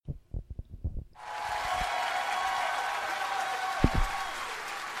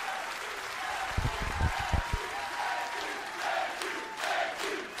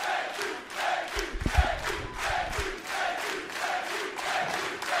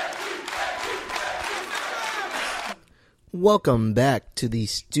Welcome back to the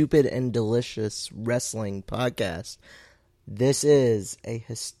Stupid and Delicious Wrestling Podcast. This is a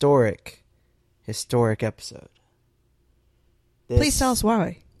historic episode. Please tell us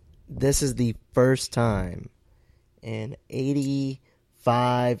why. This is the first time in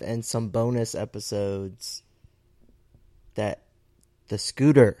 85 and some bonus episodes that the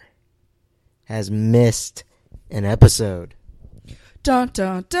Scooter has missed an episode. Dun,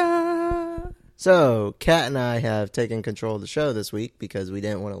 dun, dun. So, Kat and I have taken control of the show this week because we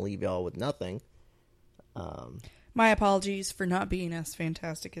didn't want to leave y'all with nothing. My apologies for not being as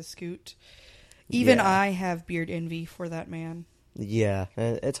fantastic as Scoot. Even I have beard envy for that man. Yeah,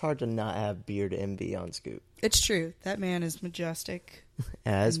 it's hard to not have beard envy on Scoot. It's true. That man is majestic.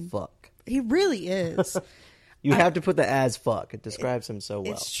 As fuck. He really is. You have to put the as fuck. It describes him so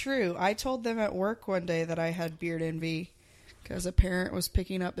well. It's true. I told them at work one day that I had beard envy because a parent was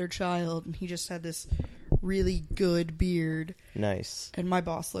picking up their child and he just had this really good beard. Nice. And my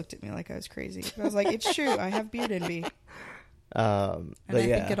boss looked at me like I was crazy. I was like, it's true. I have beard envy. And I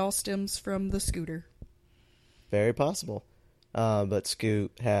think it all stems from the Scooter. Very possible. But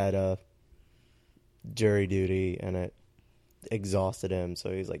Scoot had jury duty and it exhausted him.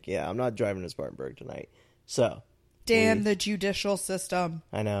 So he's like, yeah, I'm not driving to Spartanburg tonight. So. Damn the judicial system.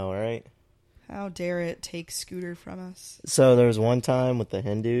 I know, right? How dare it take Scooter from us? So there was one time with the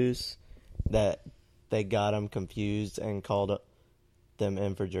Hindus that they got him confused and called them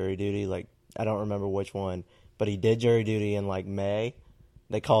in for jury duty. Like, I don't remember which one, but he did jury duty in like May.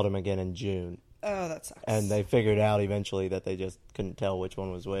 They called him again in June. Oh, that sucks. And they figured out eventually that they just couldn't tell which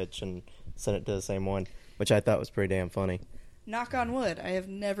one was which and sent it to the same one, which I thought was pretty damn funny. Knock on wood, I have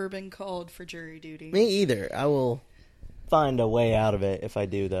never been called for jury duty. Me either. I will find a way out of it if I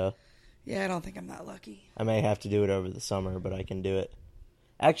do, though. Yeah, I don't think I'm that lucky. I may have to do it over the summer, but I can do it.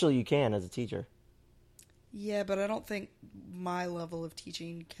 Actually, you can as a teacher. Yeah, but I don't think my level of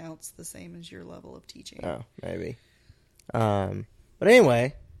teaching counts the same as your level of teaching. Oh, maybe. But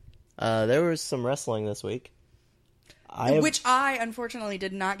anyway, there was some wrestling this week. Which I, unfortunately,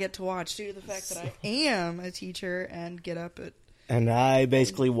 did not get to watch due to the fact that I am a teacher and get up at... And I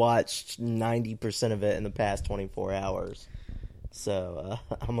basically watched 90% of it in the past 24 hours. So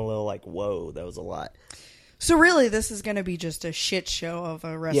I'm a little like, whoa, that was a lot. So really, this is going to be just a shit show of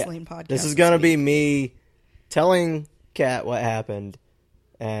a wrestling podcast. This is going to be me telling Kat what happened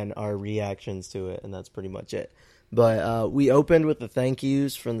and our reactions to it, and that's pretty much it. But we opened with the thank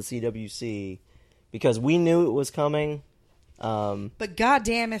yous from the CWC because we knew it was coming. But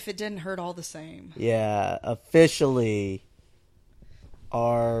goddamn if it didn't hurt all the same. Yeah, officially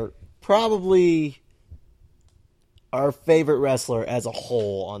probably our favorite wrestler as a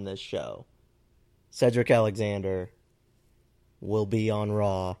whole on this show, Cedric Alexander, will be on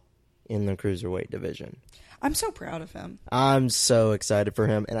Raw in the Cruiserweight division. I'm so proud of him. I'm so excited for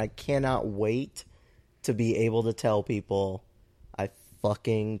him, and I cannot wait to be able to tell people I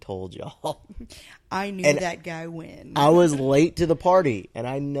fucking told y'all. I knew that guy win. I was late to the party, and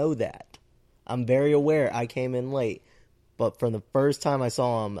I know that. I'm very aware I came in late. But from the first time I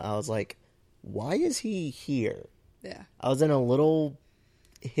saw him, I was like, why is he here? Yeah. I was in a little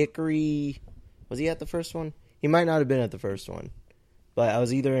Hickory... Was he at the first one? He might not have been at the first one. But I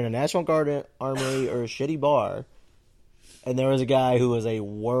was either in a National Guard armory or a shitty bar. And there was a guy who was a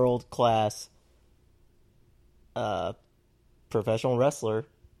world-class professional wrestler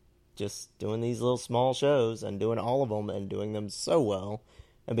just doing these little small shows and doing all of them and doing them so well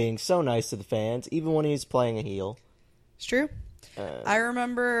and being so nice to the fans, even when he's playing a heel. It's true. I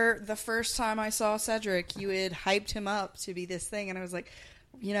remember the first time I saw Cedric, you had hyped him up to be this thing, and I was like,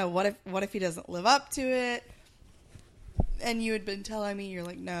 you know, what if he doesn't live up to it? And you had been telling me, you're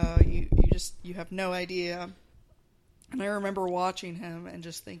like, no, you have no idea. And I remember watching him and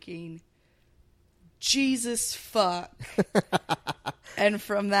just thinking, Jesus fuck. And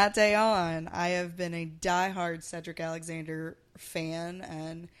from that day on, I have been a diehard Cedric Alexander fan,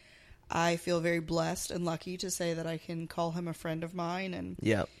 and I feel very blessed and lucky to say that I can call him a friend of mine. And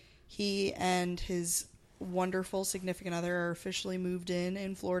he and his wonderful significant other are officially moved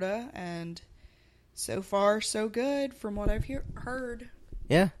in Florida, and so far so good from what I've heard.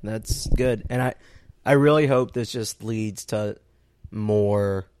 Yeah, that's good. And I really hope this just leads to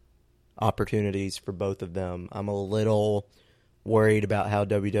more opportunities for both of them. I'm a little worried about how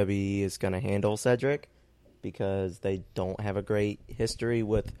WWE is going to handle Cedric because they don't have a great history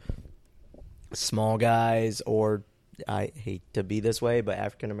with small guys, or I hate to be this way, but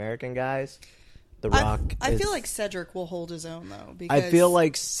African-American guys. The Rock I feel like Cedric will hold his own, though. Because I feel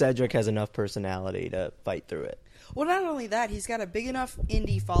like Cedric has enough personality to fight through it. Well, not only that, he's got a big enough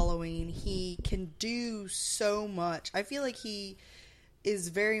indie following. He can do so much. I feel like he is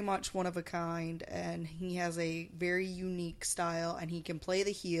very much one of a kind, and he has a very unique style, and he can play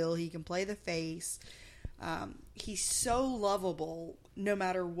the heel, he can play the face. He's so lovable no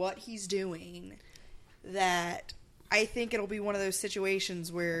matter what he's doing that I think it'll be one of those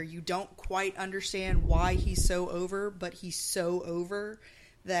situations where you don't quite understand why he's so over, but he's so over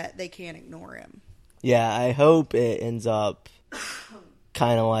that they can't ignore him. Yeah, I hope it ends up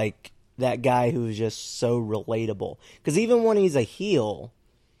kind of like that guy who's just so relatable. Because even when he's a heel,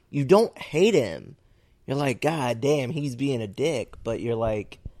 you don't hate him. You're like, God damn, he's being a dick. But you're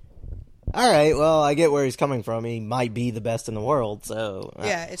like, all right, well, I get where he's coming from. He might be the best in the world, so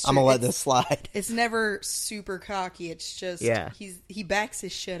yeah, it's I'm going to let this slide. It's never super cocky. It's just he backs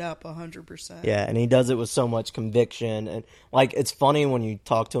his shit up 100%. Yeah, and he does it with so much conviction. And like, it's funny when you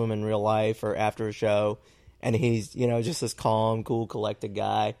talk to him in real life or after a show, and he's, you know, just this calm, cool, collected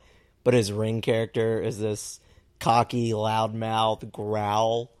guy. But his ring character is this cocky, loudmouth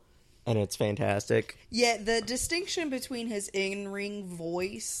growl, and it's fantastic. Yeah, the distinction between his in-ring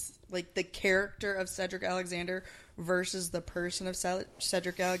voice, like the character of Cedric Alexander versus the person of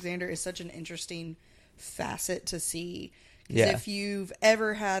Cedric Alexander, is such an interesting facet to see. Because if you've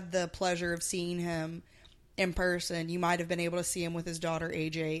ever had the pleasure of seeing him in person, you might have been able to see him with his daughter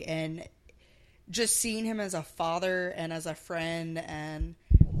AJ, and just seeing him as a father and as a friend and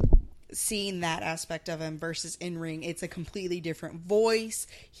seeing that aspect of him versus in-ring, it's a completely different voice.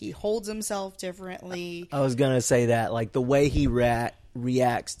 He holds himself differently. I was going to say that, like, the way he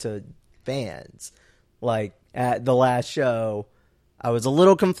reacts to fans. Like, at the last show, I was a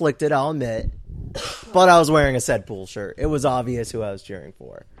little conflicted, I'll admit, but I was wearing a Cedpool shirt. It was obvious who I was cheering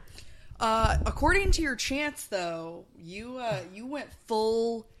for. According to your chants, though, you went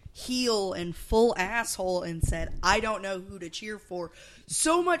full heel and full asshole and said, I don't know who to cheer for.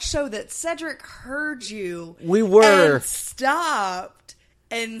 So much so that Cedric heard you. We were. And stopped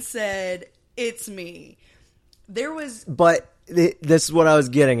and said, it's me. There was... But this is what I was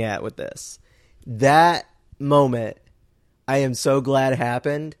getting at with this. That moment, I am so glad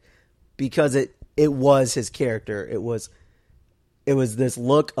happened because it was his character. It was this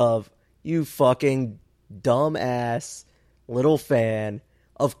look of, you fucking dumbass little fan.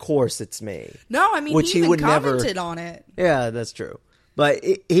 Of course it's me. No, I mean, which he even would commented on it. Yeah, that's true. But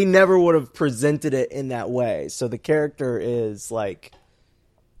he never would have presented it in that way. So the character is like,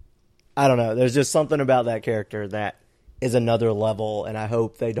 I don't know. There's just something about that character that is another level. And I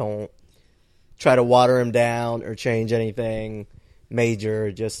hope they don't try to water him down or change anything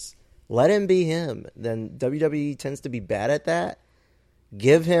major. Just let him be him. Then WWE tends to be bad at that.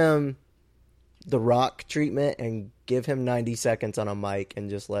 Give him the Rock treatment and give him 90 seconds on a mic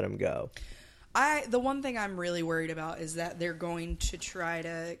and just let him go. The one thing I'm really worried about is that they're going to try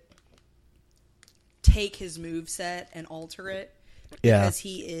to take his moveset and alter it. Because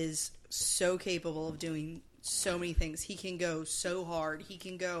he is so capable of doing so many things. He can go so hard. He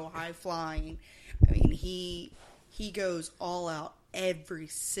can go high flying. I mean, he goes all out every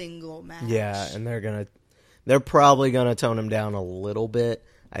single match. Yeah, and they're probably gonna tone him down a little bit.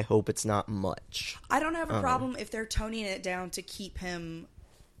 I hope it's not much. I don't have a problem if they're toning it down to keep him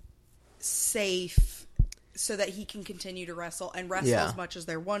safe so that he can continue to wrestle and wrestle as much as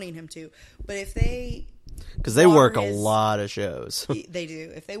they're wanting him to. But if they... Because they work a lot of shows. They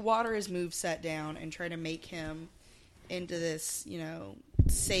do. If they water his moveset down and try to make him into this, you know,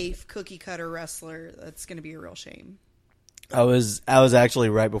 safe cookie-cutter wrestler, that's going to be a real shame. I was actually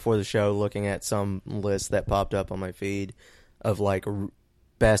right before the show looking at some list that popped up on my feed of, like,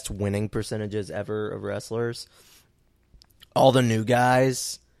 best winning percentages ever of wrestlers. All the new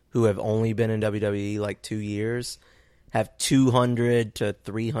guys who have only been in WWE like 2 years have 200 to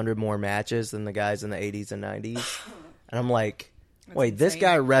 300 more matches than the guys in the 80s and 90s. And I'm like, wait, this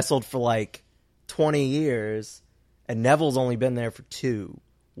guy wrestled for like 20 years and Neville's only been there for 2.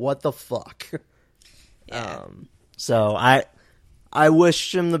 What the fuck? Yeah. So I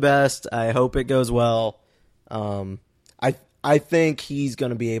wish him the best. I hope it goes well. I think he's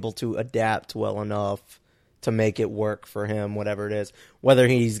going to be able to adapt well enough to make it work for him, whatever it is. Whether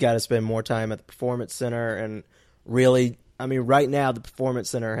he's got to spend more time at the Performance Center and really, I mean, right now the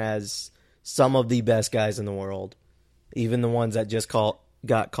Performance Center has some of the best guys in the world, even the ones that just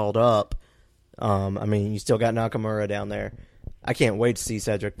got called up. I mean, you still got Nakamura down there. I can't wait to see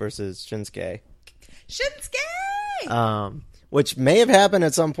Cedric versus Shinsuke. Which may have happened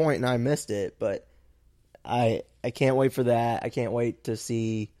at some point and I missed it, but I can't wait for that. I can't wait to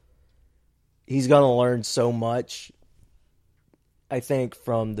see. He's going to learn so much, I think,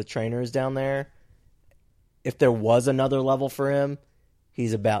 from the trainers down there. if there was another level for him,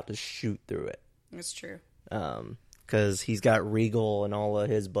 he's about to shoot through it. That's true. Because he's got Regal and all of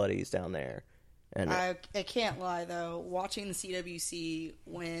his buddies down there. And I can't lie, though. Watching the CWC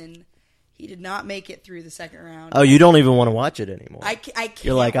when he did not make it through the second round. Oh, you don't even want to watch it anymore. I can't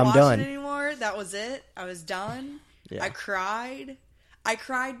You're like, I'm watch done. it anymore. That was it. I was done. Yeah. I cried. I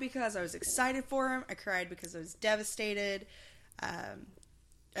cried because I was excited for him. I cried because I was devastated.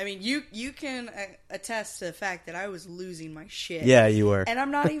 I mean, you can attest to the fact that I was losing my shit. Yeah, you were. And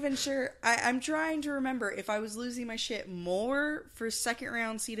I'm not even sure. I'm trying to remember if I was losing my shit more for second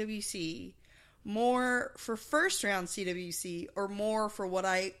round CWC, more for first round CWC, or more for what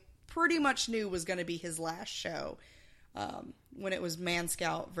I pretty much knew was going to be his last show when it was Man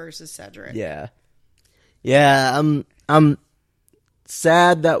Scout versus Cedric. Yeah. Yeah, I'm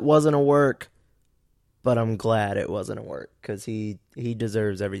sad that wasn't a work, but I'm glad it wasn't a work because he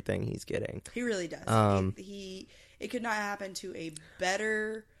deserves everything he's getting. He really does. It could not happen to a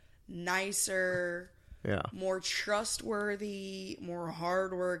better, nicer, more trustworthy, more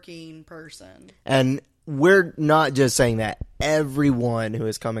hardworking person. And we're not just saying that. Everyone who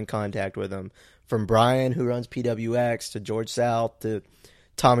has come in contact with him, from Brian, who runs PWX, to George South, to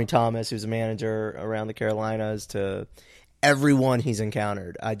Tommy Thomas, who's a manager around the Carolinas, to everyone he's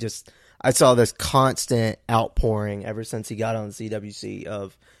encountered. I saw this constant outpouring ever since he got on CWC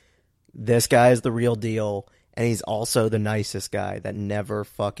of this guy is the real deal, and he's also the nicest guy. That never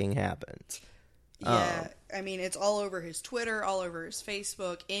fucking happens. Yeah, I mean, it's all over his Twitter, all over his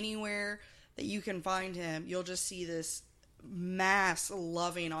Facebook, anywhere that you can find him, you'll just see this mass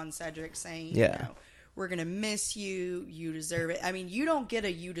loving on Cedric saying, you know, we're going to miss you, you deserve it. I mean, you don't get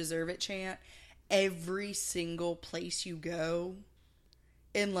a you deserve it chant every single place you go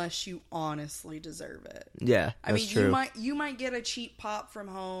unless you honestly deserve it. Yeah, that's I mean, true. you might get a cheap pop from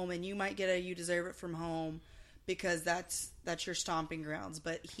home, and you might get a you deserve it from home because that's your stomping grounds.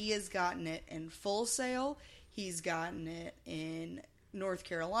 But he has gotten it in Full Sail. He's gotten it in North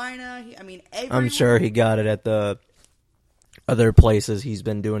Carolina. I'm sure he got it at the other places he's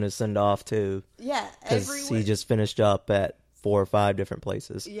been doing his send off too. Yeah, because he just finished up at 4 or 5 different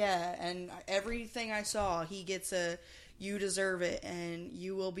places. Yeah, and everything I saw, he gets a "you deserve it" and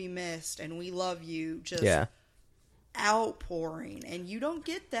 "you will be missed" and "we love you" just outpouring, and you don't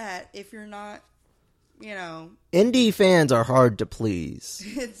get that if you're not, you know. Indie fans are hard to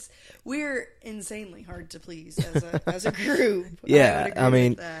please. We're insanely hard to please as a group. Yeah, I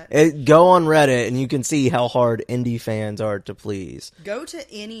mean, go on Reddit and you can see how hard indie fans are to please. Go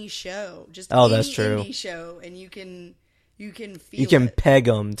to any show, just that's true. Indie show, and you can feel. You can peg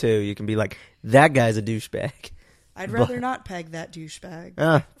them too. You can be like, that guy's a douchebag. I'd rather not peg that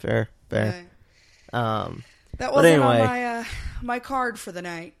douchebag. Fair. Okay. That wasn't on my card for the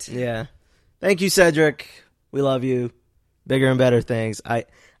night. Yeah. Thank you, Cedric. We love you. Bigger and better things.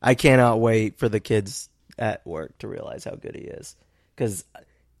 I cannot wait for the kids at work to realize how good he is. Because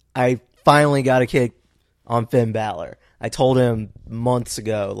I finally got a kid on Finn Balor. I told him months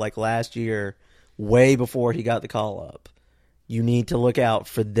ago, like last year, way before he got the call up, you need to look out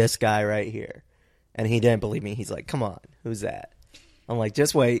for this guy right here. And he didn't believe me. He's like, come on, who's that? I'm like,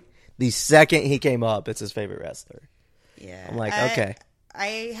 just wait. The second he came up, it's his favorite wrestler. Yeah. I'm like, okay.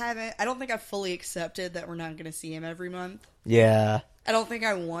 I don't think I've fully accepted that we're not going to see him every month. Yeah. I don't think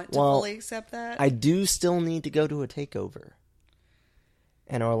I want to fully accept that. I do still need to go to a takeover.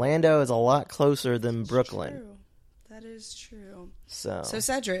 And Orlando is a lot closer than Brooklyn. True. That is true. So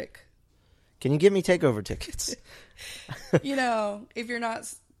Cedric, can you give me takeover tickets? If you're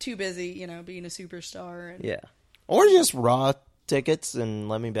not too busy, being a superstar. Yeah. Or just Raw tickets and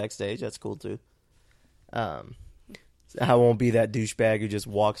let me backstage. That's cool too. I won't be that douchebag who just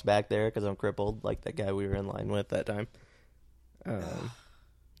walks back there because I'm crippled, like that guy we were in line with that time.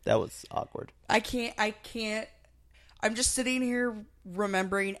 That was awkward. I can't. I'm just sitting here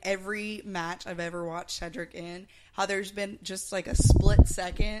remembering every match I've ever watched Cedric in, how there's been just like a split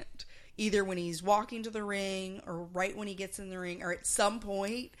second, either when he's walking to the ring or right when he gets in the ring, or at some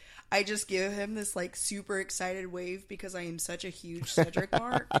point, I just give him this like super excited wave because I am such a huge Cedric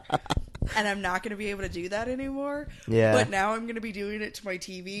mark. And I'm not going to be able to do that anymore. Yeah. But now I'm going to be doing it to my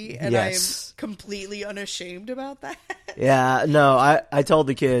TV, and I am completely unashamed about that. Yeah, no, I told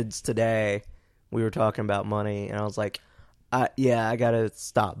the kids today, we were talking about money, and I was like, I got to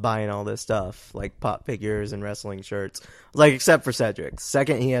stop buying all this stuff, like pop figures and wrestling shirts. Like, except for Cedric.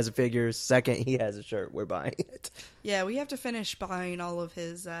 Second he has a figure, second he has a shirt, we're buying it. Yeah, we have to finish buying all of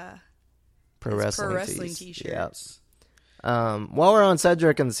his pro wrestling t-shirts. Yeah. While we're on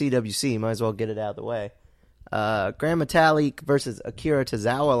Cedric and the CWC, might as well get it out of the way. Grand Metalik versus Akira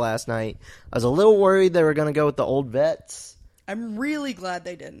Tozawa last night. I was a little worried they were going to go with the old vets. I'm really glad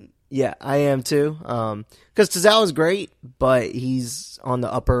they didn't. Yeah, I am too. Because Tozawa's great, but he's on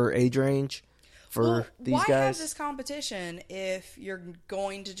the upper age range for these guys. Why have this competition if you're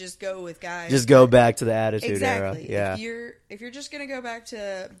going to just go with guys? Just go back to the Attitude Era. Exactly. Yeah. If you're just going to go back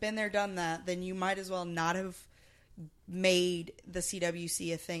to been there, done that, then you might as well not have made the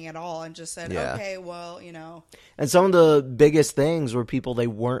CWC a thing at all and just said, okay, well, you know. And some of the biggest things were people they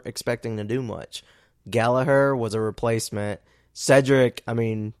weren't expecting to do much. Gallagher was a replacement. Cedric, I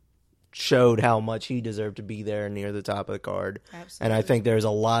mean, showed how much he deserved to be there near the top of the card. Absolutely. And I think there's a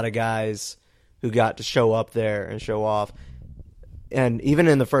lot of guys who got to show up there and show off. And even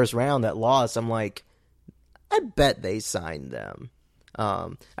in the first round that lost, I'm like, I bet they signed them.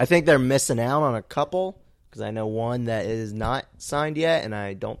 I think they're missing out on a couple, because I know one that is not signed yet, and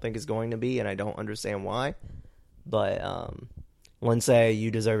I don't think is going to be, and I don't understand why. But Lindsay,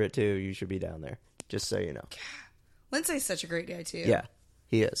 you deserve it too. You should be down there, just so you know. Lindsay's such a great guy too. Yeah,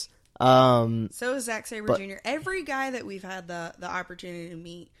 he is. So is Zack Sabre Jr. Every guy that we've had the opportunity to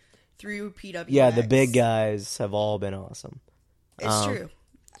meet through PWX. Yeah, the big guys have all been awesome. It's true.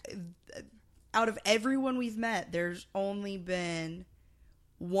 Out of everyone we've met, there's only been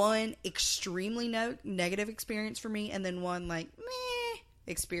one extremely negative experience for me, and then one like meh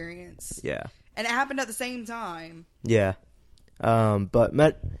experience. Yeah, and it happened at the same time. Yeah, but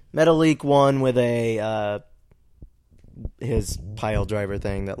Metalik won with a his pile driver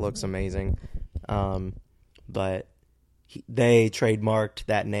thing that looks amazing. But they trademarked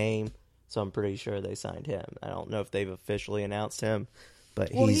that name, so I'm pretty sure they signed him. I don't know if they've officially announced him,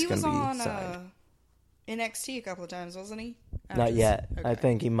 but he's going to be signed. NXT a couple of times, wasn't he? Not yet. Okay. I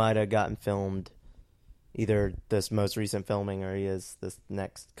think he might have gotten filmed either this most recent filming or he is this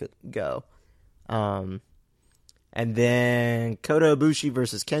next go. And then Kota Ibushi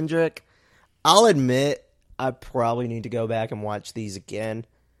versus Kendrick. I'll admit I probably need to go back and watch these again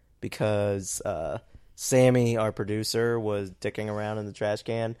because Sammy, our producer, was dicking around in the trash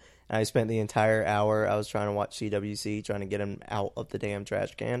can. And I spent the entire hour I was trying to watch CWC, trying to get him out of the damn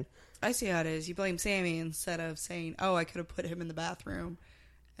trash can. I see how it is. You blame Sammy instead of saying, oh, I could have put him in the bathroom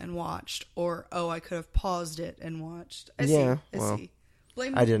and watched. Or, oh, I could have paused it and watched. I see.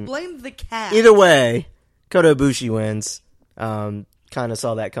 I didn't. Blame the cat. Either way, Kota Ibushi wins. Kind of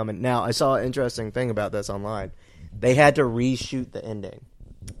saw that coming. Now, I saw an interesting thing about this online. They had to reshoot the ending.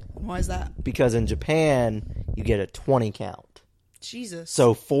 Why is that? Because in Japan, you get a 20 count. Jesus.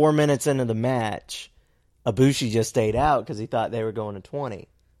 So 4 minutes into the match, Ibushi just stayed out because he thought they were going to 20.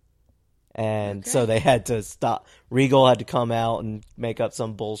 And so they had to stop. Regal had to come out and make up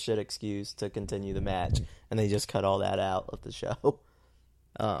some bullshit excuse to continue the match. And they just cut all that out of the show.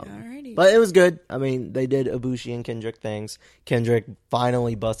 Alrighty. But it was good. I mean, they did Ibushi and Kendrick things. Kendrick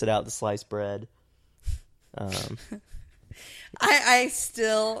finally busted out the sliced bread. I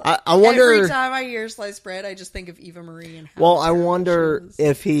still... I wonder... Every time I hear sliced bread, I just think of Eva Marie and how... Well, I wonder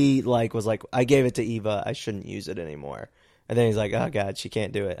if he was like, I gave it to Eva, I shouldn't use it anymore. And then he's like, oh, God, she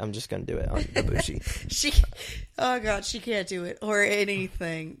can't do it. I'm just going to do it on Ibushi. Oh, God, she can't do it. Or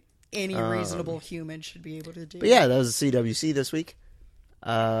anything any reasonable human should be able to do. But yeah, that was the CWC this week.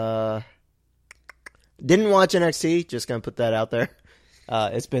 Didn't watch NXT. Just going to put that out there.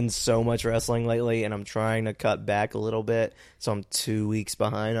 It's been so much wrestling lately, and I'm trying to cut back a little bit. So I'm 2 weeks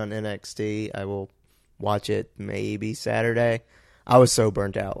behind on NXT. I will watch it maybe Saturday. I was so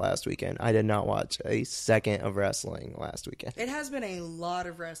burnt out last weekend. I did not watch a second of wrestling last weekend. It has been a lot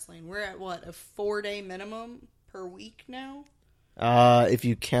of wrestling. We're at, what, a 4-day minimum per week now? If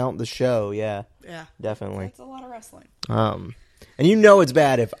you count the show, yeah. Yeah. Definitely. That's a lot of wrestling. And you know it's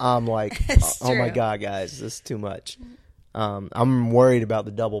bad if I'm like, oh my true. God, guys, this is too much. I'm worried about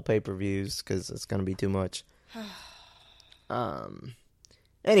the double pay-per-views because it's going to be too much.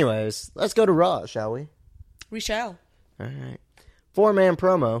 Anyways, let's go to Raw, shall we? We shall. All right. 4-man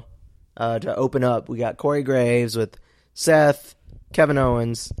promo to open up. We got Corey Graves with Seth, Kevin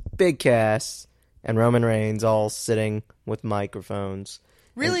Owens, Big Cass, and Roman Reigns all sitting with microphones.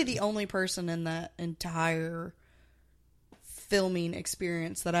 Really the only person in that entire filming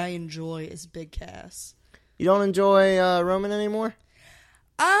experience that I enjoy is Big Cass. You don't enjoy Roman anymore?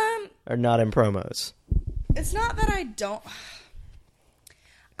 Or not in promos? It's not that I don't...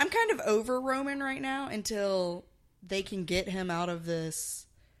 I'm kind of over Roman right now until... they can get him out of this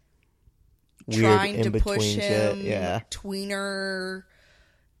weird trying to push him, shit. tweener,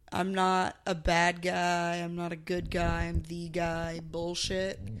 I'm not a bad guy, I'm not a good guy, I'm the guy,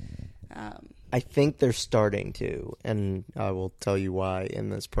 bullshit. I think they're starting to, and I will tell you why in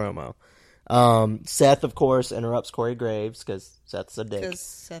this promo. Seth, of course, interrupts Corey Graves because Seth's a dick. Because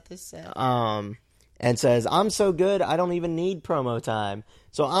Seth is Seth. And says, I'm so good, I don't even need promo time.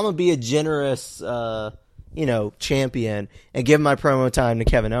 So I'm going to be a generous, champion and give my promo time to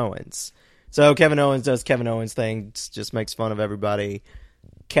Kevin Owens. So Kevin Owens does Kevin Owens thing, just makes fun of everybody.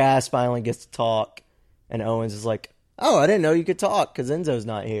 Cass finally gets to talk, and Owens is like, oh, I didn't know you could talk because Enzo's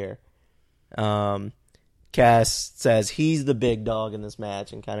not here. Cass says he's the big dog in this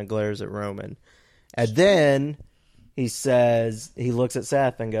match and kind of glares at Roman. And then he looks at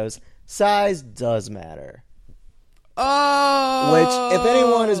Seth and goes, size does matter. Oh! Which, if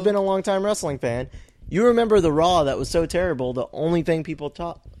anyone has been a long-time wrestling fan, you remember the Raw that was so terrible, the only thing people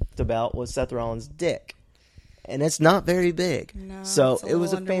talked about was Seth Rollins' dick. And it's not very big. No, so it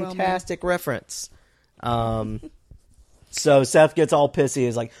was a fantastic reference. So Seth gets all pissy.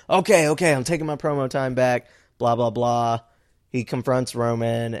 He's like, okay, I'm taking my promo time back, blah, blah, blah. He confronts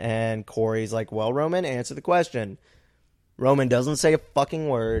Roman, and Corey's like, well, Roman, answer the question. Roman doesn't say a fucking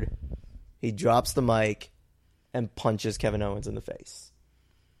word. He drops the mic and punches Kevin Owens in the face.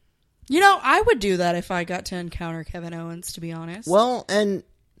 I would do that if I got to encounter Kevin Owens, to be honest. Well, and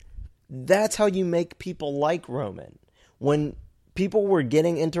that's how you make people like Roman. When people were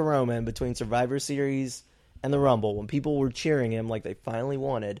getting into Roman between Survivor Series and the Rumble, when people were cheering him like they finally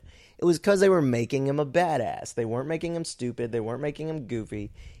wanted, it was because they were making him a badass. They weren't making him stupid. They weren't making him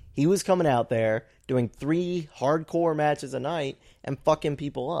goofy. He was coming out there doing 3 hardcore matches a night and fucking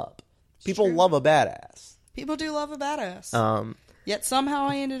people up. People love a badass. People do love a badass. Yet somehow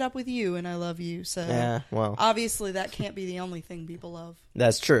I ended up with you, and I love you. So yeah, well, obviously that can't be the only thing people love.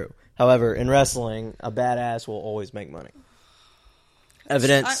 That's true. However, in wrestling, a badass will always make money.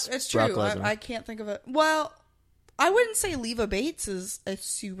 Evidence. It's true. I can't think of it. Well, I wouldn't say Leva Bates is a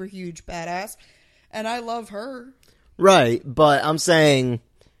super huge badass, and I love her. Right, but I'm saying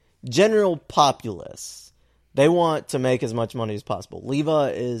general populace, they want to make as much money as possible.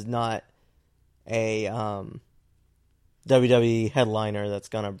 Leva is not a WWE headliner that's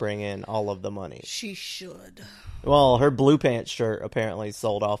going to bring in all of the money. She should. Well, her blue pants shirt apparently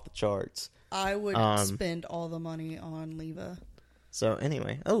sold off the charts. I would spend all the money on Leva. So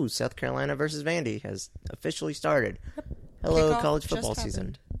anyway, South Carolina versus Vandy has officially started. Hello, college football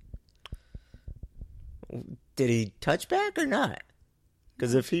season. Did he touch back or not?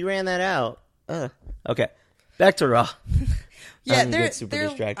 Because if he ran that out, okay. Back to Raw. Yeah, they're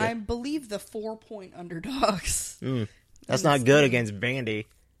distracted. I believe the 4-point underdogs. That's not good against Vandy.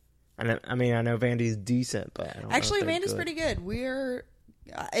 I know Vandy's decent, but I don't actually, know if Vandy's pretty good.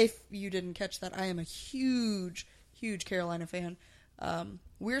 If you didn't catch that, I am a huge, huge Carolina fan.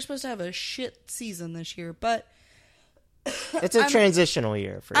 We're supposed to have a shit season this year, but it's a transitional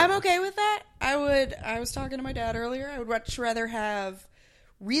year for you. I'm okay with that. I was talking to my dad earlier. I would much rather have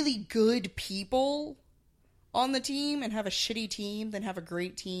really good people on the team and have a shitty team than have a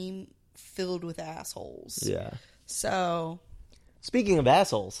great team filled with assholes. Yeah. So, speaking of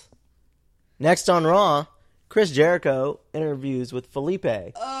assholes, next on Raw, Chris Jericho interviews with Felipe.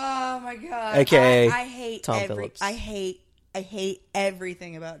 Oh my god! AKA I hate Tom Phillips. I hate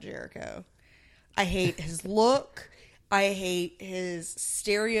everything about Jericho. I hate his look. I hate his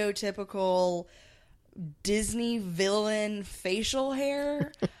stereotypical Disney villain facial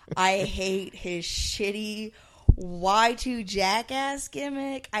hair. I hate his shitty Y2 jackass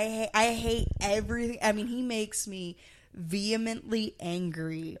gimmick. I hate everything. I mean, he makes me vehemently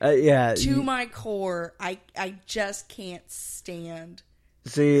angry. To my core. I just can't stand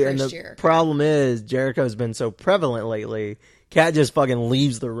See, Chris and the Jericho. Problem is Jericho's been so prevalent lately. Kat just fucking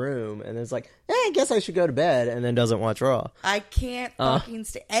leaves the room and is like, I guess I should go to bed, and then doesn't watch Raw. I can't fucking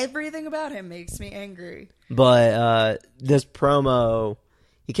stand. Everything about him makes me angry. But this promo,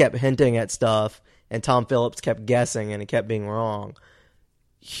 he kept hinting at stuff, and Tom Phillips kept guessing, and it kept being wrong.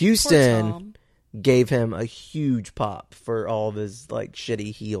 Houston gave him a huge pop for all of his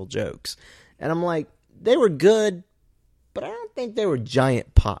shitty heel jokes. And I'm like, they were good, but I don't think they were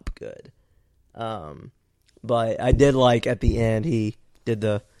giant pop good. But I did like at the end he did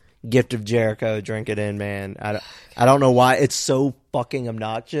the Gift of Jericho, drink it in, man. I don't know why it's so fucking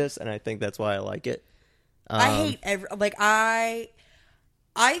obnoxious, and I think that's why I like it. I hate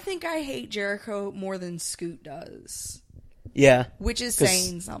I think I hate Jericho more than Scoot does. Yeah, which is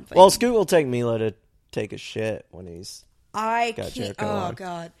saying something. Well, Scoot will take Mila to take a shit when he's. I can't. Oh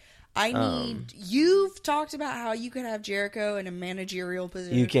god. I need. You've talked about how you could have Jericho in a managerial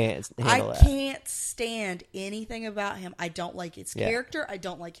position. You can't handle that. I can't stand anything about him. I don't like his character. I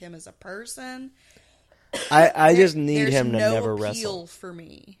don't like him as a person. I just need him to never wrestle. For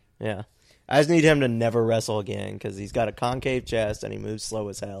me. Yeah, I just need him to never wrestle again because he's got a concave chest and he moves slow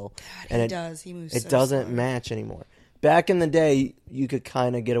as hell. God, and he does. He moves. It so doesn't slow. match anymore. Back in the day, you could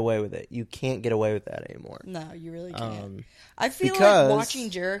kind of get away with it. You can't get away with that anymore. No, you really can't. I feel like watching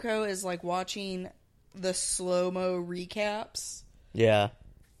Jericho is like watching the slow-mo recaps. Yeah.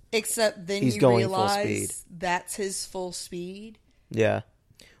 Except then He's you going full realize speed. that's his full speed. Yeah.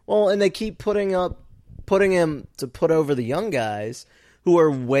 Well, and they keep putting him to put over the young guys who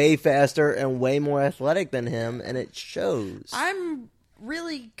are way faster and way more athletic than him, and it shows. I'm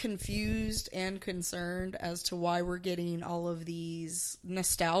really confused and concerned as to why we're getting all of these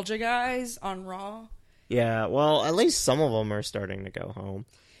nostalgia guys on Raw. Yeah, well, at least some of them are starting to go home.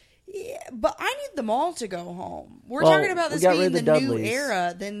 Yeah, but I need them all to go home. We're talking about this being the new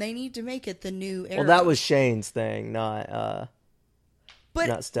era, then they need to make it the new era. Well, that was Shane's thing, not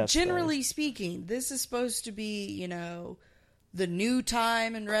Steph's generally speaking, this is supposed to be, the new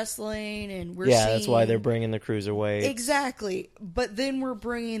time in wrestling, and we're seeing... that's why they're bringing the cruiserweights. Exactly. But then we're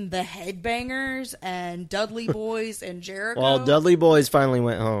bringing the Headbangers and Dudley Boys and Jericho. Well, Dudley Boys finally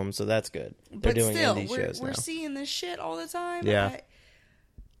went home, so that's good. They're doing still, indie shows now. We're seeing this shit all the time. Yeah.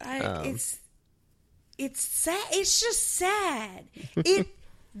 It's sad. It's just sad.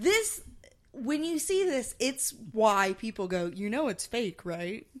 When you see this, it's why people go, it's fake,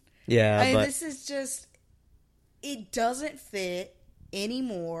 right? Yeah, but this is just, it doesn't fit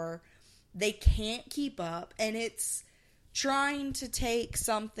anymore. They can't keep up, and it's trying to take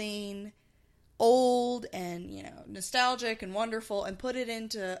something old and, nostalgic and wonderful and put it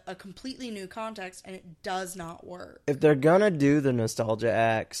into a completely new context, and it does not work. If they're gonna do the nostalgia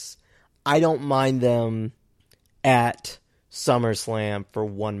acts, I don't mind them at SummerSlam for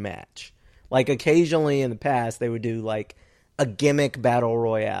one match. Like, occasionally in the past, they would do, like, a gimmick battle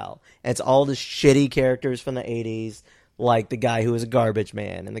royale. And it's all the shitty characters from the 80s, like the guy who was a garbage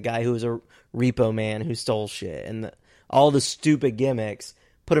man, and the guy who was a repo man who stole shit, and all the stupid gimmicks.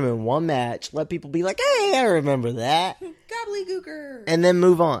 Put them in one match, let people be like, hey, I remember that. Gobbledygooker. And then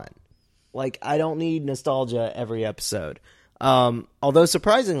move on. Like, I don't need nostalgia every episode. Although,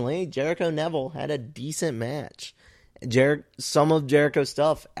 surprisingly, Jericho Neville had a decent match. Some of Jericho's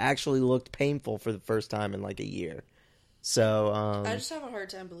stuff actually looked painful for the first time in like a year. So, I just have a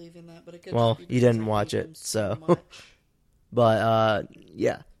hard time believing that, but it could well, be you didn't watch it, so. But,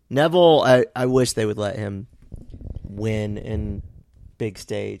 yeah. Neville, I wish they would let him win in big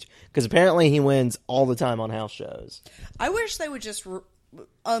stage. Because apparently he wins all the time on house shows. I wish they would just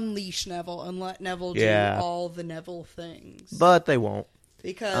unleash Neville and let Neville do all the Neville things. But they won't.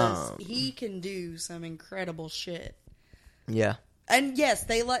 Because he can do some incredible shit. Yeah. And yes,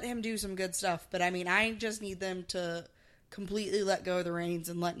 they let him do some good stuff, but I just need them to completely let go of the reins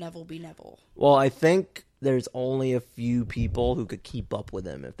and let Neville be Neville. Well, I think there's only a few people who could keep up with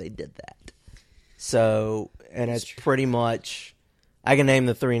him if they did that. So, and it's pretty much, I can name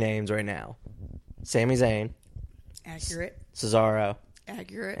the three names right now. Sami Zayn. Accurate. Cesaro.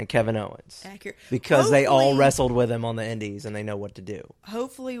 Accurate. And Kevin Owens. Accurate. Because they all wrestled with him on the indies and they know what to do.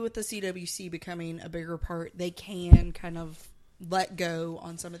 Hopefully with the CWC becoming a bigger part, they can kind of let go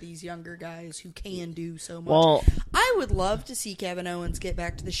on some of these younger guys who can do so much. Well, I would love to see Kevin Owens get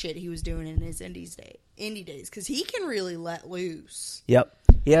back to the shit he was doing in his indie days, because he can really let loose. Yep.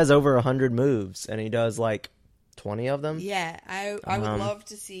 He has over 100 moves, and he does like 20 of them. Yeah, I would love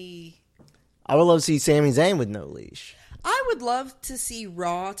to see... I would love to see Sami Zayn with no leash. I would love to see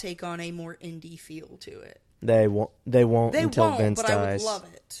Raw take on a more indie feel to it. They won't until Vince but dies. I would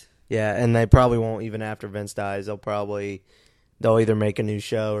love it. Yeah, and they probably won't even after Vince dies. They'll either make a new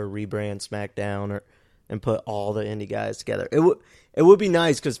show or rebrand SmackDown and put all the indie guys together. It would be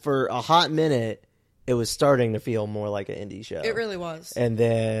nice because for a hot minute it was starting to feel more like an indie show. It really was. And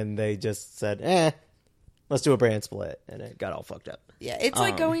then they just said, let's do a brand split, and it got all fucked up. Yeah, it's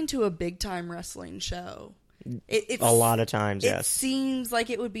like going to a big time wrestling show. It's a lot of times, yes. It seems like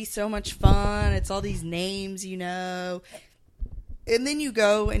it would be so much fun. It's all these names, And then you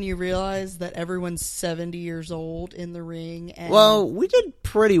go and you realize that everyone's 70 years old in the ring. And well, we did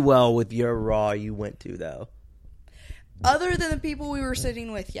pretty well with your Raw you went to, though. Other than the people we were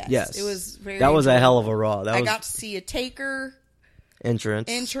sitting with, yes. Yes. It was very That was enjoyable. a hell of a Raw. I got to see a Taker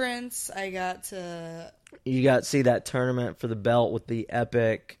entrance. I got to... You got to see that tournament for the belt with the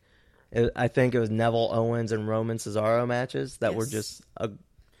epic... I think it was Neville Owens and Roman Cesaro matches that were just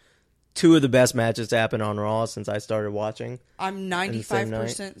two of the best matches to happen on Raw since I started watching. I'm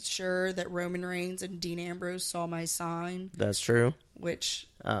 95% sure that Roman Reigns and Dean Ambrose saw my sign. That's true. Which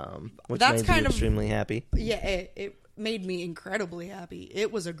that's made me extremely happy. Yeah, it made me incredibly happy.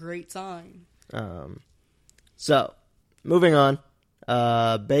 It was a great sign. So, moving on.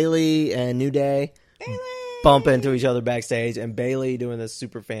 Bailey and New Day Bailey! bump into each other backstage, and Bailey doing this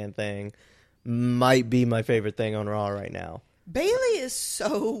super fan thing might be my favorite thing on Raw right now. Bailey is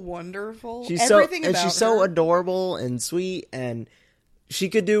so wonderful. She's Everything about she's her. so adorable and sweet, and she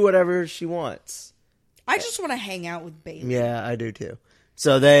could do whatever she wants. I just want to hang out with Bailey. Yeah, I do too.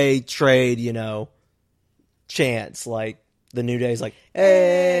 So they trade, chants like the New Day's like,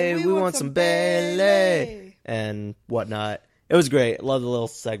 "Hey, we want some Bailey," and whatnot. It was great. Love the little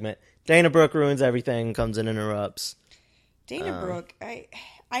segment. Dana Brooke ruins everything, comes in and interrupts. Dana Brooke,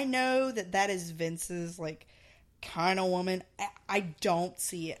 I know that is Vince's kind of woman. I don't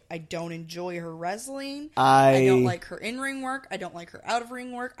see it. I don't enjoy her wrestling. I don't like her in-ring work. I don't like her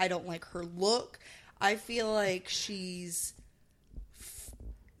out-of-ring work. I don't like her look. I feel like she's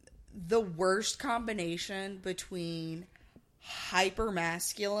the worst combination between hyper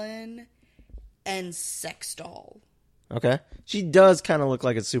masculine and sex doll. Okay. She does kind of look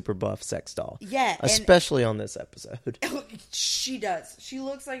like a super buff sex doll. Yeah. Especially on this episode. She does. She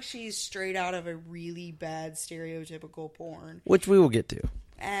looks like she's straight out of a really bad stereotypical porn. Which we will get to.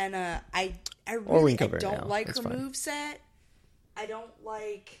 And I we can really don't like her moveset.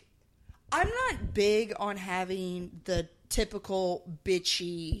 I'm not big on having the typical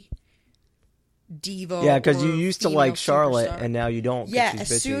bitchy diva. Yeah, because you used to like Charlotte, superstar. And now you don't. Yeah, she's as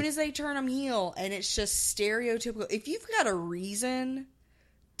bitchy. soon as they turn them heel, and it's just stereotypical. If you've got a reason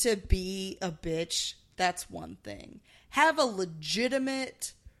to be a bitch, that's one thing. Have a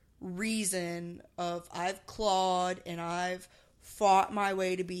legitimate reason of I've clawed and I've fought my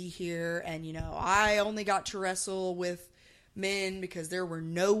way to be here, and I only got to wrestle with men because there were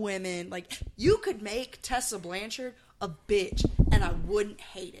no women. Like, you could make Tessa Blanchard a bitch and I wouldn't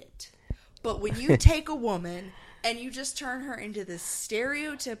hate it. But when you take a woman and you just turn her into this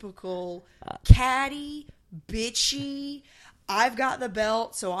stereotypical catty, bitchy, I've got the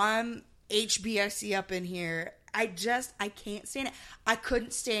belt, so I'm HBSC up in here. I can't stand it. I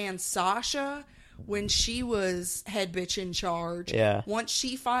couldn't stand Sasha when she was head bitch in charge. Yeah. Once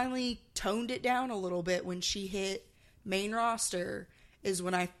she finally toned it down a little bit when she hit main roster is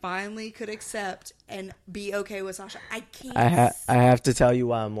when I finally could accept and be okay with Sasha. I can't. I have to tell you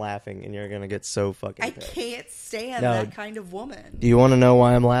why I'm laughing, and you're gonna get so fucking pissed. I can't stand that kind of woman. Do you want to know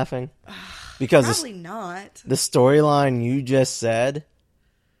why I'm laughing? Because Probably not. The storyline you just said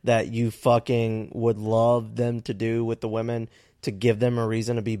that you fucking would love them to do with the women to give them a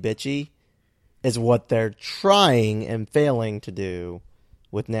reason to be bitchy is what they're trying and failing to do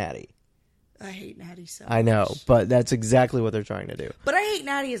with Natty. I hate Natty so much. I know, but that's exactly what they're trying to do. But I hate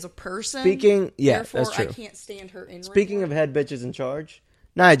Natty as a person. Therefore, that's true. I can't stand her in. Speaking of head bitches in charge,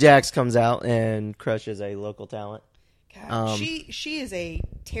 Nia Jax comes out and crushes a local talent. God, she is a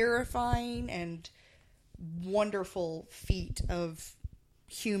terrifying and wonderful feat of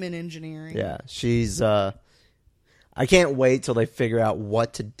human engineering. Yeah, she's. I can't wait till they figure out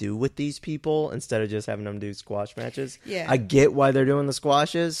what to do with these people instead of just having them do squash matches. Yeah, I get why they're doing the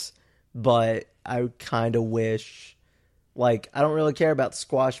squashes. But I kind of wish, I don't really care about the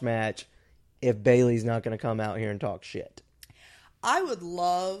squash match if Bailey's not going to come out here and talk shit. I would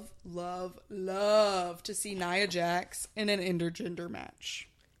love, love, love to see Nia Jax in an intergender match.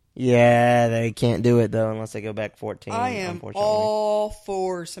 Yeah, they can't do it, though, unless they go back 14. I am all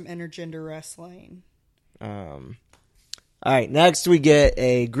for some intergender wrestling. All right, next we get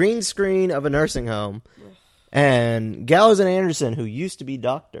a green screen of a nursing home. And Gallows and Anderson, who used to be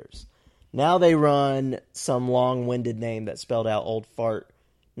doctors. Now they run some long-winded name that spelled out old fart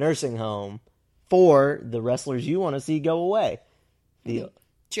nursing home for the wrestlers you want to see go away. The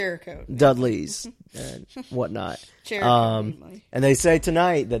Jericho. Dudleys and whatnot. Jericho. And they say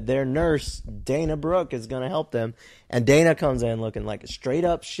tonight that their nurse, Dana Brooke, is going to help them. And Dana comes in looking like a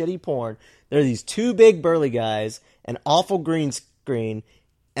straight-up shitty porn. There are these two big burly guys, an awful green screen,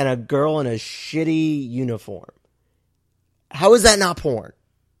 and a girl in a shitty uniform. How is that not porn?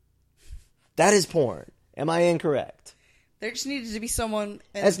 That is porn. Am I incorrect? There just needed to be someone.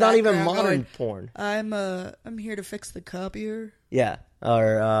 It's not even modern porn. I'm here to fix the copier. Yeah.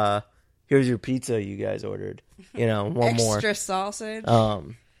 Or here's your pizza you guys ordered. One more extra sausage.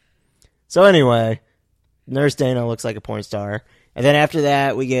 So anyway, Nurse Dana looks like a porn star, and then after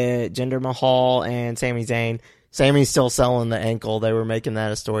that we get Jinder Mahal and Sami Zayn. Sami's still selling the ankle. They were making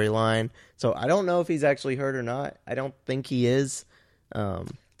that a storyline. So I don't know if he's actually hurt or not. I don't think he is.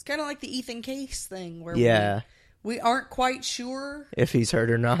 It's kind of like the Ethan Case thing where we aren't quite sure if he's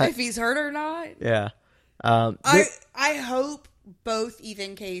hurt or not. Yeah. I hope both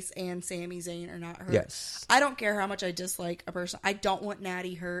Ethan Case and Sami Zayn are not hurt. Yes. I don't care how much I dislike a person. I don't want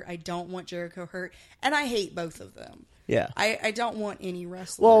Natty hurt. I don't want Jericho hurt. And I hate both of them. Yeah. I don't want any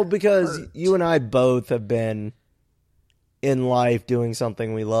wrestler. Well, because hurt. you and I both have been in life doing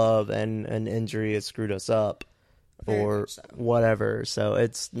something we love, and an injury has screwed us up, Very or much so. whatever. So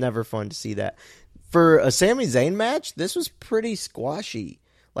it's never fun to see that. For a Sami Zayn match, this was pretty squashy.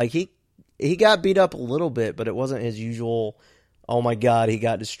 Like he got beat up a little bit, but it wasn't his usual. Oh my God, he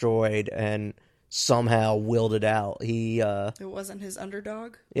got destroyed and somehow willed it out. It wasn't his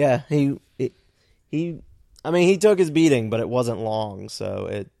underdog. Yeah, he. I mean, he took his beating, but it wasn't long, so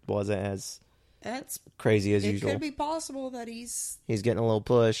it wasn't as crazy as usual. It could be possible that he's getting a little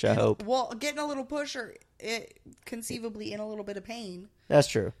push, I hope. Well, getting a little push, or conceivably in a little bit of pain. That's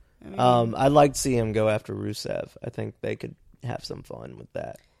true. I mean, I'd like to see him go after Rusev. I think they could have some fun with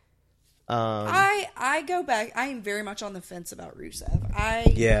that. I go back. I am very much on the fence about Rusev.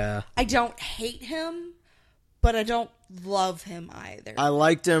 I don't hate him, but I don't love him either. I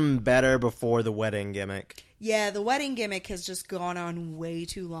liked him better before the wedding gimmick. Yeah, the wedding gimmick has just gone on way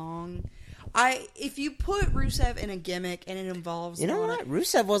too long. If you put Rusev in a gimmick and it involves... You know what?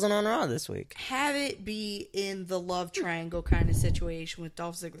 Rusev wasn't on Raw this week. Have it be in the love triangle kind of situation with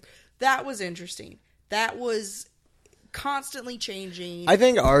Dolph Ziggler. That was interesting. That was constantly changing. I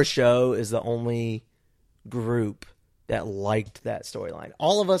think our show is the only group that liked that storyline.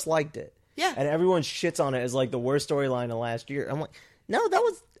 All of us liked it. Yeah. And everyone shits on it as like the worst storyline of last year. I'm like, no, that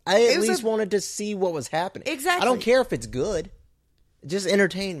was... I at least wanted to see what was happening. Exactly. I don't care if it's good. Just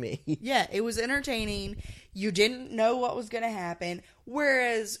entertain me. Yeah, it was entertaining. You didn't know what was going to happen.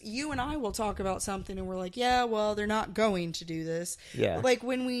 Whereas you and I will talk about something and we're like, yeah, well, they're not going to do this. Yeah. Like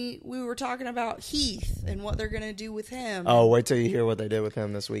when we were talking about Heath and what they're going to do with him. Oh, wait till you hear what they did with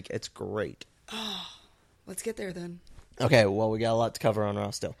him this week. It's great. Oh, let's get there then. Okay, well, we got a lot to cover on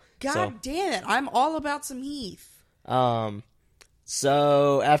Raw still. God damn it. I'm all about some Heath.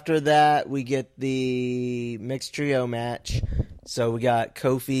 So after that, we get the mixed trio match. So we got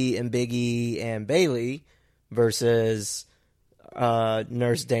Kofi and Big E and Bayley versus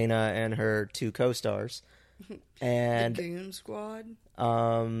Nurse Dana and her two co-stars. And the Goon Squad.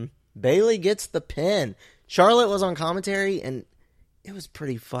 Bayley gets the pin. Charlotte was on commentary, and it was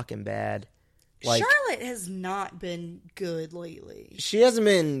pretty fucking bad. Like, Charlotte has not been good lately. She hasn't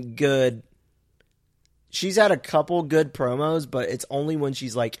been good. She's had a couple good promos, but it's only when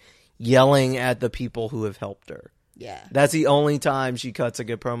she's like yelling at the people who have helped her. Yeah. That's the only time she cuts a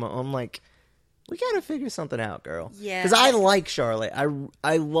good promo. I'm like, we gotta figure something out, girl. Yeah. Because I like Charlotte.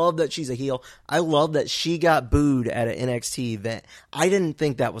 I love that she's a heel. I love that she got booed at an NXT event. I didn't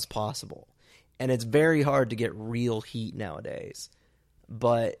think that was possible. And it's very hard to get real heat nowadays.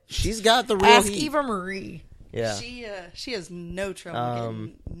 But she's got the real Ask heat. Eva Marie. Yeah. She has no trouble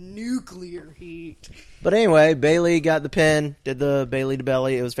getting nuclear heat. But anyway, Bayley got the pin, did the Bayley to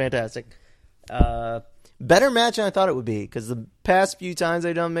belly. It was fantastic. Better match than I thought it would be, because the past few times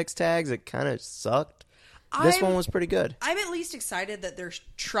they've done mixed tags, it kind of sucked. This one was pretty good. I'm at least excited that they're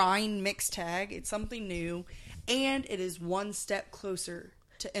trying mixed tag. It's something new, and it is one step closer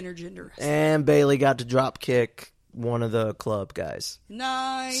to intergender wrestling. And Bayley got to drop kick one of the club guys.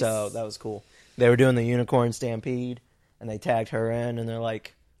 Nice. So that was cool. They were doing the Unicorn Stampede, and they tagged her in, and they're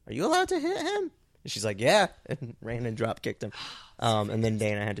like, "Are you allowed to hit him?" And she's like, "Yeah," and ran and drop kicked him. And then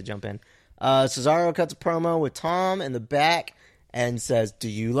Dana had to jump in. Cesaro cuts a promo with Tom in the back and says, "Do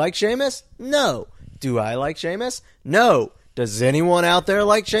you like Sheamus? No. Do I like Sheamus? No. Does anyone out there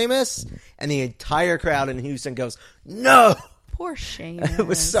like Sheamus?" And the entire crowd in Houston goes, "No." Poor Sheamus. It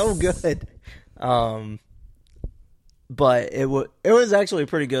was so good. But it was actually a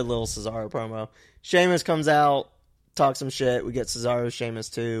pretty good little Cesaro promo. Sheamus comes out, talks some shit. We get Cesaro, Sheamus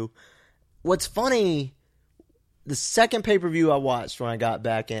too. What's funny, the second pay-per-view I watched when I got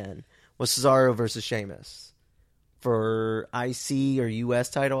back in was Cesaro versus Sheamus for IC or US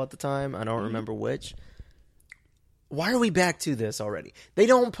title at the time. I don't remember which. Why are we back to this already? They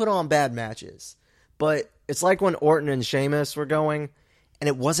don't put on bad matches. But it's like when Orton and Sheamus were going, and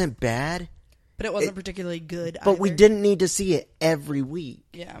it wasn't bad. But it wasn't particularly good But either. we didn't need to see it every week.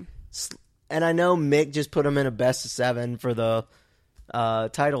 Yeah. And I know Mick just put him in a best of 7 for the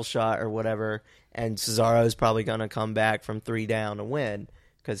title shot or whatever, and Cesaro's probably going to come back from 3 down to win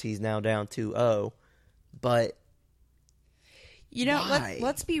because he's now down 2-0. But you know, why?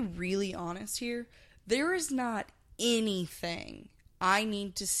 let's be really honest here. There is not anything I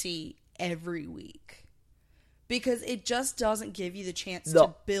need to see every week. Because it just doesn't give you the chance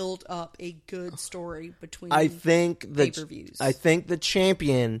to build up a good story between pay-per-views. I think the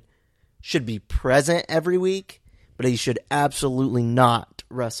champion should be present every week, but he should absolutely not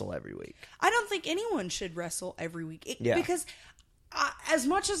wrestle every week. I don't think anyone should wrestle every week. Yeah. Because as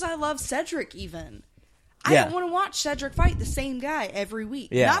much as I love Cedric even, I don't want to watch Cedric fight the same guy every week.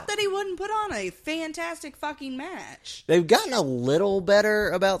 Yeah. Not that he wouldn't put on a fantastic fucking match. They've gotten a little better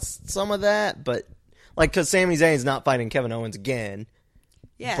about some of that, but because Sami Zayn's not fighting Kevin Owens again.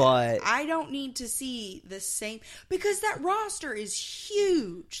 Yeah, but I don't need to see the same because that roster is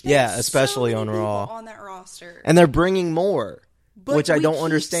huge. There's especially on Raw on that roster, and they're bringing more, which I don't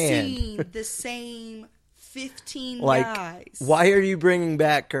understand. Seeing the same 15 guys. Why are you bringing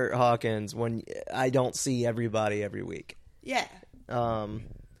back Kurt Hawkins when I don't see everybody every week? Yeah. But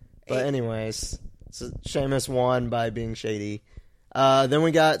anyways, so Sheamus won by being shady. Then we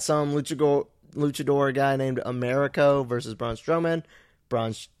got some luchador guy named Americo versus Braun Strowman.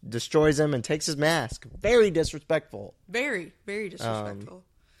 Braun destroys him and takes his mask. Very disrespectful. Very, very disrespectful.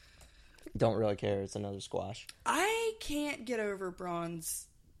 Don't really care. It's another squash. I can't get over Braun's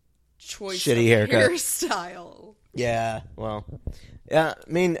choice shitty of haircut. hairstyle. Yeah, well. Yeah,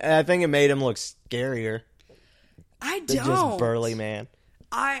 I mean, I think it made him look scarier. I than don't. Just burly man.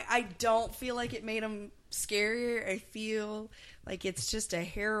 I don't feel like it made him scarier. I feel like it's just a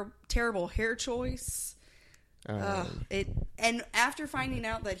terrible hair choice. And after finding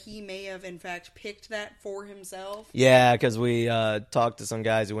out that he may have in fact picked that for himself, yeah, because we talked to some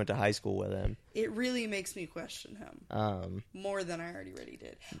guys who went to high school with him. It really makes me question him more than I already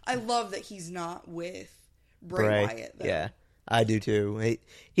did. I love that he's not with Bray Wyatt, though. Yeah, I do too.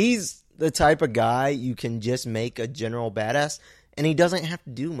 He's the type of guy you can just make a general badass, and he doesn't have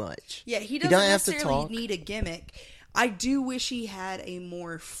to do much. Yeah, he doesn't necessarily need a gimmick. I do wish he had a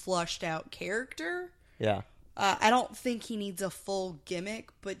more flushed out character. Yeah. I don't think he needs a full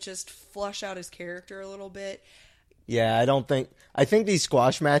gimmick, but just flush out his character a little bit. Yeah, I think these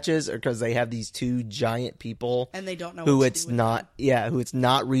squash matches are because they have these two giant people, and they don't know who what it's not. Yeah, who it's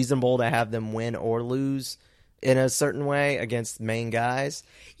not reasonable to have them win or lose in a certain way against main guys.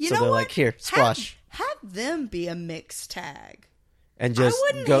 So they're what? like, here, squash. Have them be a mixed tag. And just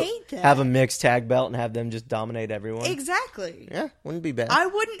hate that. Have a mixed tag belt and have them just dominate everyone. Exactly. Yeah, wouldn't be bad. I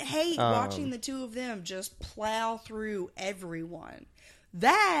wouldn't hate watching the two of them just plow through everyone.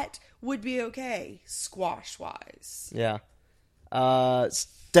 That would be okay, squash-wise. Yeah.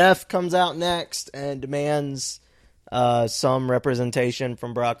 Steph comes out next and demands some representation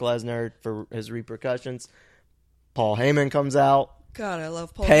from Brock Lesnar for his repercussions. Paul Heyman comes out. God, I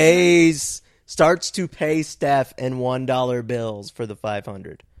love Paul Heyman. Starts to pay Steph in $1 bills for the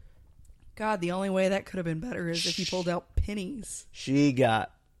 500. God, the only way that could have been better is if he pulled out pennies. She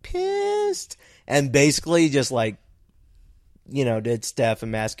got pissed and basically just did Steph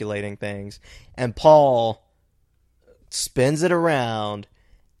emasculating things. And Paul spins it around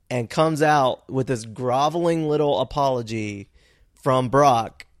and comes out with this groveling little apology from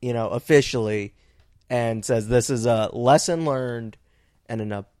Brock, officially, and says this is a lesson learned and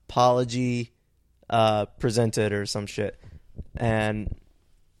an apology presented or some shit. And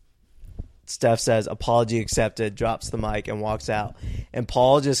Steph says apology accepted, drops the mic and walks out. And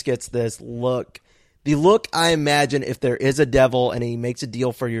Paul just gets this look. The look I imagine if there is a devil and he makes a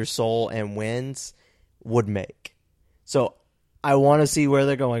deal for your soul and wins would make. So I want to see where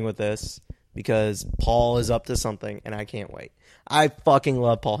they're going with this because Paul is up to something and I can't wait. I fucking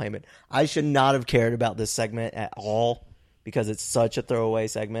love Paul Heyman. I should not have cared about this segment at all because it's such a throwaway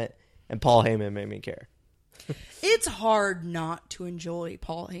segment. And Paul Heyman made me care. It's hard not to enjoy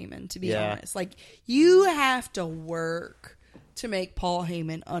Paul Heyman, to be honest. You have to work to make Paul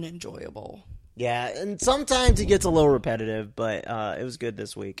Heyman unenjoyable. Yeah, and sometimes he gets a little repetitive, but it was good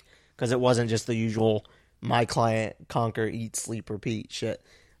this week. Because it wasn't just the usual my client, conquer, eat, sleep, repeat shit.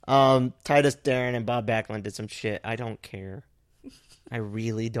 Titus Darren and Bob Backlund did some shit. I don't care. I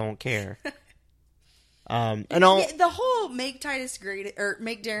really don't care. The whole make Titus great or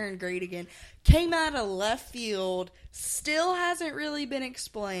make Darren great again came out of left field. Still hasn't really been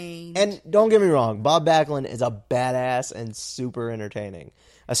explained. And don't get me wrong, Bob Backlund is a badass and super entertaining,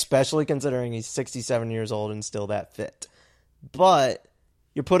 especially considering he's 67 years old and still that fit. But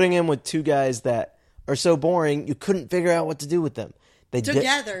you're putting him with two guys that are so boring you couldn't figure out what to do with them. They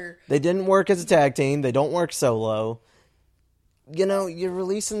didn't work as a tag team. They don't work solo. You're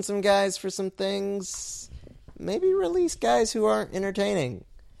releasing some guys for some things. Maybe release guys who aren't entertaining.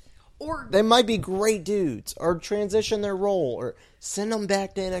 Or they might be great dudes. Or transition their role. Or send them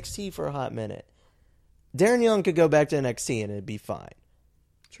back to NXT for a hot minute. Darren Young could go back to NXT and it'd be fine.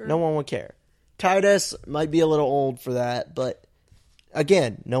 True. No one would care. Titus might be a little old for that. But,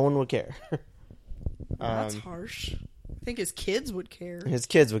 again, no one would care. That's harsh. I think his kids would care. His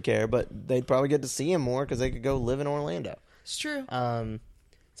kids would care. But they'd probably get to see him more because they could go live in Orlando. It's true.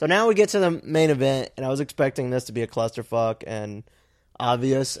 So now we get to the main event, and I was expecting this to be a clusterfuck, and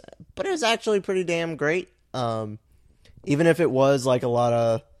obvious, but it was actually pretty damn great. Even if it was like a lot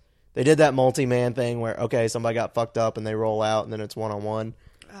of, they did that multi-man thing where, okay, somebody got fucked up and they roll out and then it's one-on-one.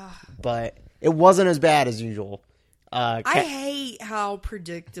 But it wasn't as bad as usual. I hate how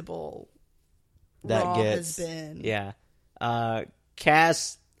predictable Raw has been. Yeah.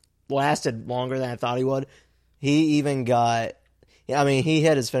 Cass lasted longer than I thought he would. He even got, he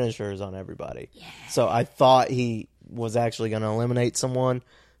hit his finishers on everybody. Yeah. So I thought he was actually going to eliminate someone,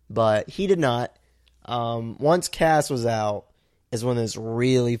 but he did not. Once Cass was out is when this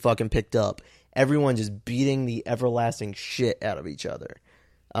really fucking picked up. Everyone just beating the everlasting shit out of each other.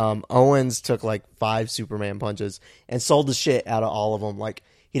 Owens took like 5 Superman punches and sold the shit out of all of them. Like,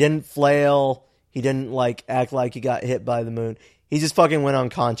 he didn't flail. He didn't like act like he got hit by the moon. He just fucking went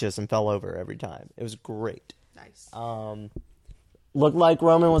unconscious and fell over every time. It was great. Nice. Looked like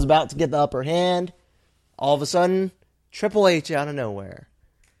Roman was about to get the upper hand. All of a sudden, Triple H out of nowhere.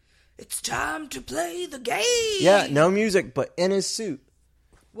 It's time to play the game. Yeah, no music, but in his suit.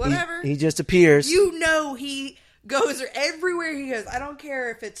 Whatever. He just appears. You know he goes everywhere he goes. I don't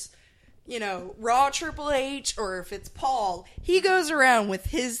care if it's, Raw Triple H or if it's Paul. He goes around with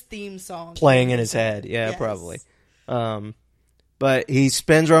his theme song. Playing in his head. Yeah, yes. Probably. But he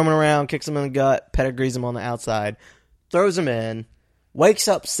spins Roman around, kicks him in the gut, pedigrees him on the outside, throws him in, wakes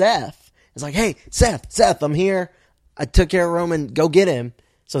up Seth. It's like, hey, Seth, I'm here. I took care of Roman. Go get him.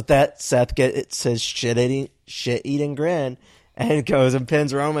 So that Seth gets his shit-eating grin and goes and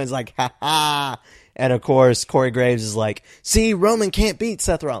pins Roman. It's like, ha-ha. And, of course, Corey Graves is like, see, Roman can't beat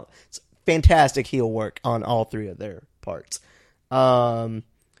Seth Rollins. It's fantastic heel work on all 3 of their parts.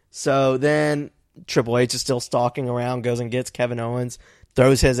 So then Triple H is still stalking around, goes and gets Kevin Owens,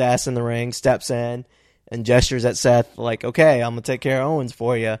 throws his ass in the ring, steps in, and gestures at Seth like, okay, I'm going to take care of Owens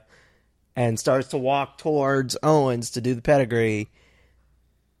for you, and starts to walk towards Owens to do the pedigree,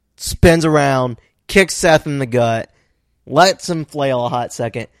 spins around, kicks Seth in the gut, lets him flail a hot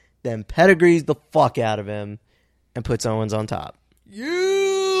second, then pedigrees the fuck out of him, and puts Owens on top.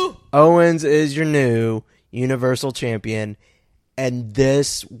 You! Owens is your new Universal Champion, and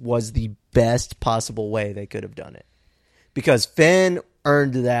this was the best possible way they could have done it. Because Finn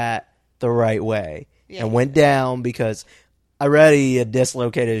earned that the right way and went down because I read he had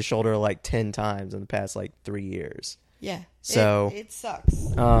dislocated his shoulder like 10 times in the past like 3 years. Yeah. So it sucks.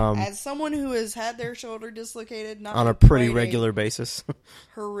 As someone who has had their shoulder dislocated, not on a pretty regular basis,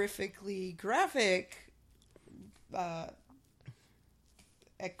 horrifically graphic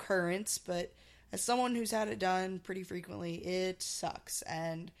occurrence, but as someone who's had it done pretty frequently, it sucks.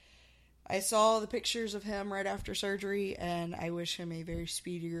 And I saw the pictures of him right after surgery, and I wish him a very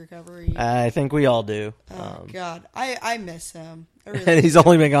speedy recovery. I think we all do. Oh, God. I miss him. Really and he's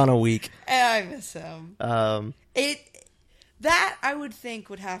only been gone a week. And I miss him. That, I would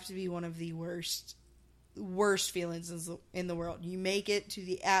think, would have to be one of the worst feelings in the world. You make it to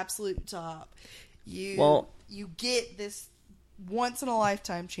the absolute top. You get this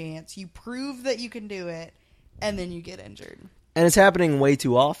once-in-a-lifetime chance. You prove that you can do it, and then you get injured. And it's happening way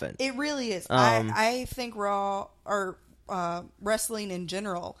too often. It really is. I think Raw, or wrestling in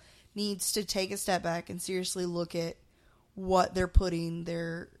general, needs to take a step back and seriously look at what they're putting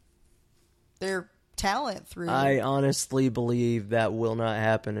their talent through. I honestly believe that will not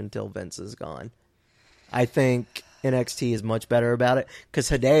happen until Vince is gone. I think NXT is much better about it because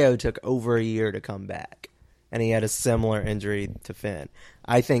Hideo took over a year to come back, and he had a similar injury to Finn.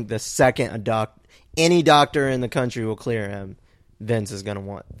 I think the second any doctor in the country will clear him, Vince is going to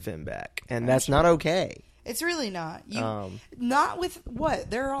want Finn back, and that's not okay. It's really not. Not with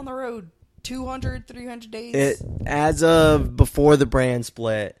what? They're on the road 200, 300 days? As of before the brand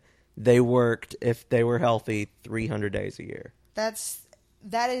split, they worked, if they were healthy, 300 days a year. That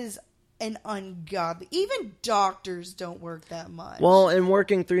is an ungodly... Even doctors don't work that much. Well, in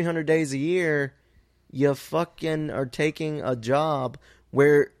working 300 days a year, you fucking are taking a job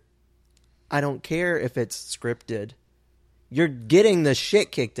where I don't care if it's scripted. You're getting the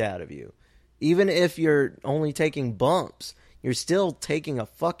shit kicked out of you. Even if you're only taking bumps, you're still taking a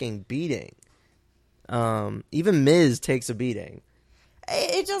fucking beating. Even Miz takes a beating.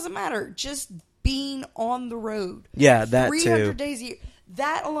 It doesn't matter. Just being on the road. Yeah, that 300 days a year.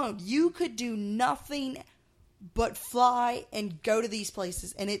 That alone, you could do nothing but fly and go to these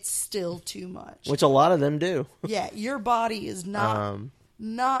places, and it's still too much. Which a lot of them do. Yeah, your body is not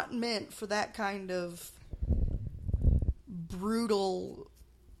meant for that kind of brutal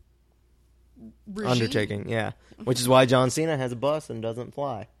regime. Undertaking, yeah. Which is why John Cena has a bus and doesn't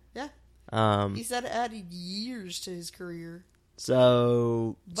fly. Yeah. He said it added years to his career.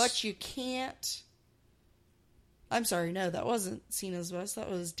 So... But you can't I'm sorry, no, that wasn't Cena's bus. That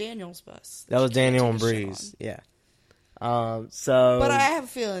was Daniel's bus. That was Daniel and Breeze. Yeah. But I have a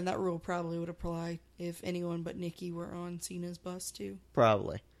feeling that rule probably would apply if anyone but Nikki were on Cena's bus too.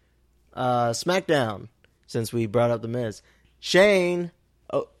 Probably. Smackdown, since we brought up The Miz. Shane,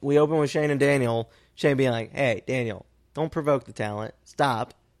 we open with Shane and Daniel. Shane being like, hey, Daniel, don't provoke the talent.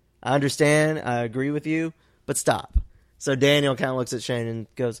 Stop. I understand. I agree with you, but stop. So Daniel kind of looks at Shane and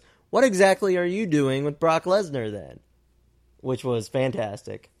goes, what exactly are you doing with Brock Lesnar then? Which was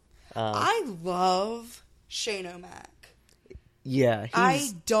fantastic. I love Shane O'Mac. Yeah.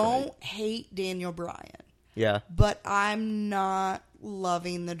 I don't hate Daniel Bryan. Yeah. But I'm not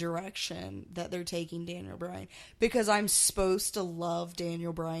loving the direction that they're taking Daniel Bryan. Because I'm supposed to love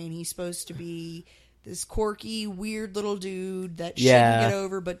Daniel Bryan. He's supposed to be this quirky, weird little dude that shouldn't get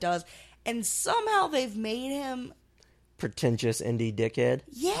over but does. And somehow they've made him... pretentious indie dickhead.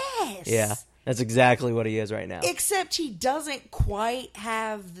 Yes. Yeah. That's exactly what he is right now. Except he doesn't quite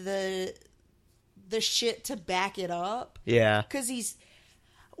have the shit to back it up. Yeah. Because he's...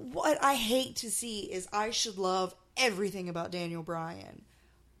 What I hate to see is I should love everything about Daniel Bryan.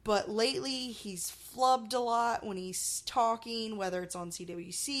 But lately, he's flubbed a lot when he's talking, whether it's on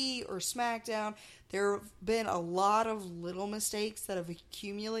CWC or SmackDown. There have been a lot of little mistakes that have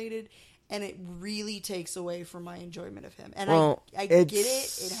accumulated, and it really takes away from my enjoyment of him. And I get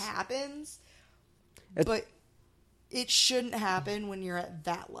it. It happens. But it shouldn't happen when you're at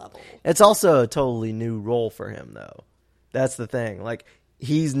that level. It's also a totally new role for him, though. That's the thing. Like,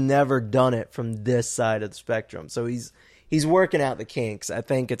 he's never done it from this side of the spectrum. So he's working out the kinks. I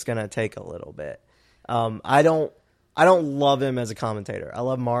think it's going to take a little bit. I don't love him as a commentator. I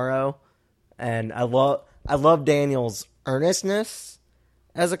love Morrow, and I love Daniel's earnestness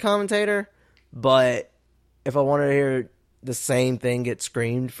as a commentator, but if I wanted to hear the same thing get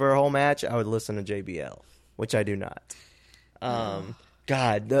screamed for a whole match, I would listen to JBL, which I do not.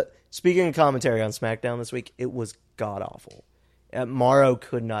 Speaking of commentary on SmackDown this week, it was god-awful. Morrow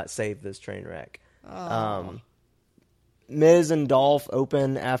could not save this train wreck. Miz and Dolph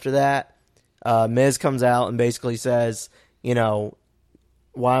open after that. Miz comes out and basically says,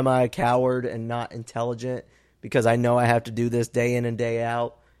 why am I a coward and not intelligent? Because I know I have to do this day in and day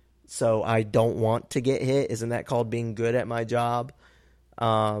out, so I don't want to get hit. Isn't that called being good at my job?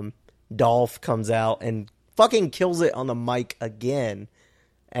 Dolph comes out and fucking kills it on the mic again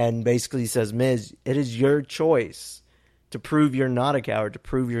and basically says, Miz, it is your choice to prove you're not a coward, to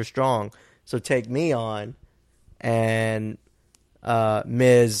prove you're strong. So take me on. And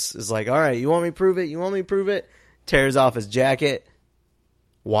Miz is like, all right, you want me to prove it? You want me to prove it? Tears off his jacket,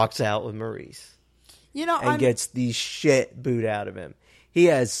 walks out with Maurice. Gets the shit booed out of him. He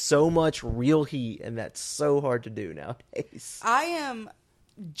has so much real heat, and that's so hard to do nowadays. I am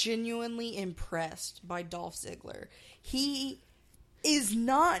genuinely impressed by Dolph Ziggler. He is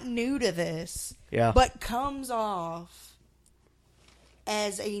not new to this, but comes off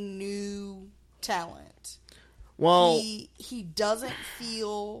as a new talent. Well, he doesn't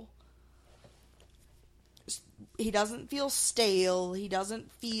feel stale. He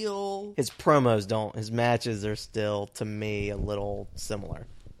doesn't feel... His promos don't. His matches are still, to me, a little similar.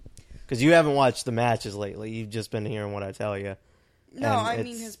 Because you haven't watched the matches lately. You've just been hearing what I tell you. No, I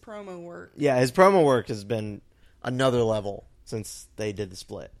mean his promo work. Yeah, his promo work has been another level since they did the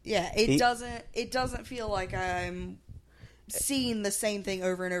split. Yeah, it doesn't feel like I'm seeing the same thing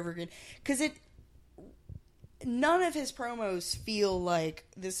over and over again. Because none of his promos feel like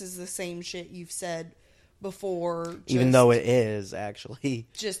this is the same shit you've said before. Even though it is, actually.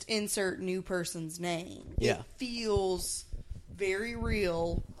 Just insert new person's name. Yeah. It feels very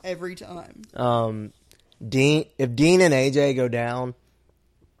real every time. If Dean and AJ go down,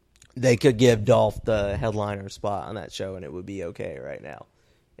 they could give Dolph the headliner spot on that show, and it would be okay right now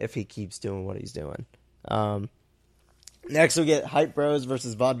if he keeps doing what he's doing. Next, we get Hype Bros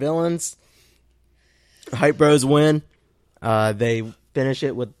versus Vaudevillains. Hype Bros win. They finish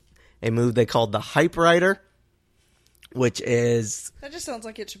it with a move they called the Hype Rider, which is... That just sounds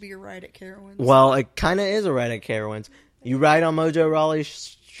like it should be a ride at Carowinds. Well, it kind of is a ride at Carowinds. You ride on Mojo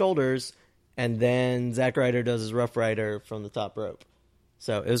Rawley's shoulders, and then Zack Ryder does his Rough Rider from the top rope.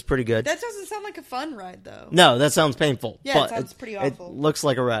 So it was pretty good. That doesn't sound like a fun ride, though. No, that sounds painful. Yeah, it sounds pretty awful. It looks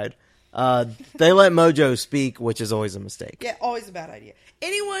like a ride. They let Mojo speak, which is always a mistake. Yeah, always a bad idea.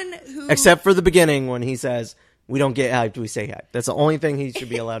 Anyone who... Except for the beginning when he says, we don't get hyped, we say hype. That's the only thing he should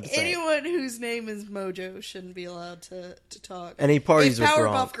be allowed to say. Anyone whose name is Mojo shouldn't be allowed to talk. And he parties with Gronk.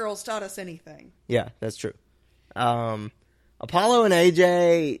 Powerpuff Girls taught us anything. Yeah, that's true. Apollo and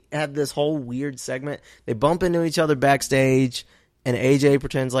AJ have this whole weird segment. They bump into each other backstage. And AJ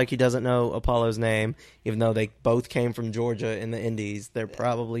pretends like he doesn't know Apollo's name, even though they both came from Georgia in the Indies. They're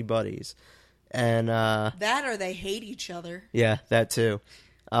probably buddies. And that or they hate each other. Yeah, that too.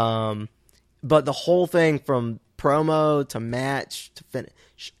 But the whole thing from promo to match to finish,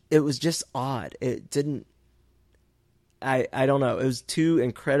 it was just odd. It didn't... I don't know. It was two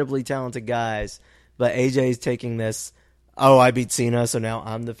incredibly talented guys, but AJ's taking this, oh, I beat Cena, so now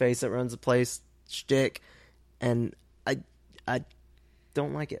I'm the face that runs the place shtick. And I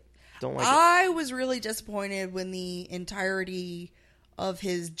don't like it. I was really disappointed when the entirety of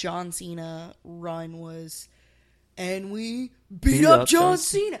his John Cena run was, and we beat up John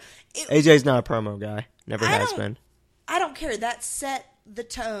Cena. AJ's not a promo guy. Never has been. I don't care. That set the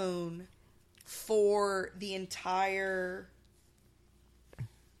tone for the entire...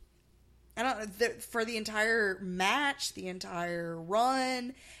 for the entire match, the entire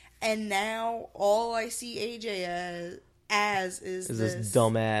run, and now all I see AJ as is this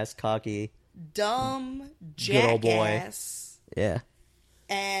dumbass, cocky, dumb good old boy. jackass. Yeah.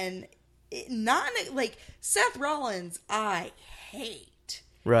 And not like Seth Rollins, I hate.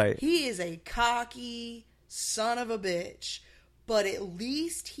 Right. He is a cocky son of a bitch, but at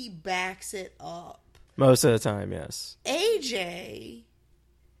least he backs it up. Most of the time, yes. AJ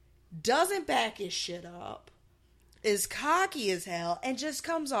doesn't back his shit up, is cocky as hell, and just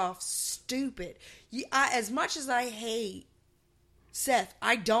comes off stupid. As much as I hate Seth,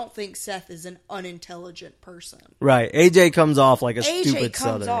 I don't think Seth is an unintelligent person. Right. AJ comes off like a AJ stupid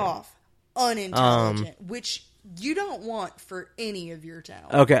comes Southerner. off unintelligent, which you don't want for any of your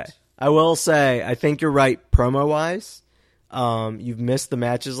talent. Okay. I will say, I think you're right promo-wise. You've missed the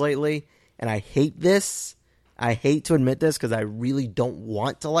matches lately, and I hate this. I hate to admit this because I really don't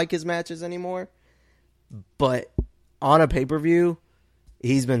want to like his matches anymore. But on a pay-per-view,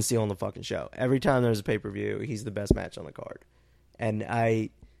 he's been stealing the fucking show. Every time there's a pay-per-view, he's the best match on the card. And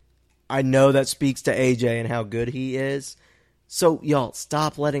I know that speaks to AJ and how good he is. So, y'all,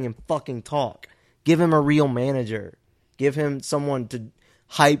 stop letting him fucking talk. Give him a real manager. Give him someone to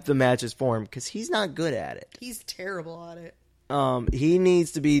hype the matches for him because he's not good at it. He's terrible at it. He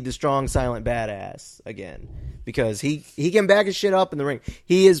needs to be the strong, silent badass again because he can back his shit up in the ring.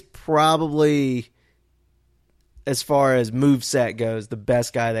 He is probably, as far as moveset goes, the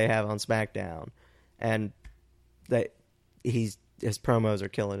best guy they have on SmackDown, and that his promos are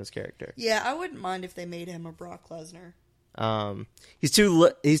killing his character. Yeah, I wouldn't mind if they made him a Brock Lesnar. He's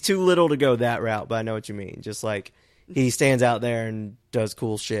too little to go that route, but I know what you mean. Just like he stands out there and does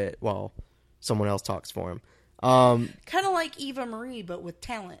cool shit while someone else talks for him. Kind of like Eva Marie, but with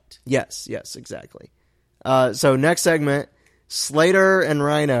talent. Yes, exactly. So next segment, Slater and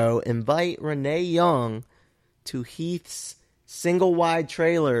Rhino invite Renee Young to Heath's single-wide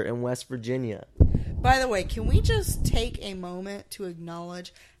trailer in West Virginia. By the way, can we just take a moment to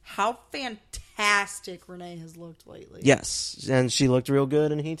acknowledge how fantastic Renee has looked lately? Yes, and she looked real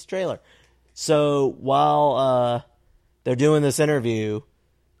good in Heath's trailer. So while they're doing this interview,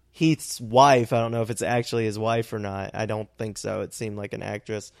 Heath's wife, I don't know if it's actually his wife or not. I don't think so. It seemed like an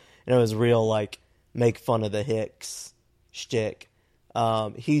actress. And it was real, like, make fun of the Hicks shtick.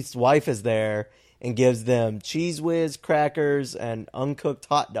 Heath's wife is there and gives them Cheese Whiz crackers and uncooked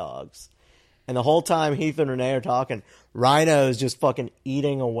hot dogs. And the whole time Heath and Renee are talking, Rhino's just fucking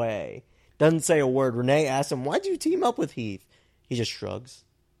eating away. Doesn't say a word. Renee asks him, why'd you team up with Heath? He just shrugs.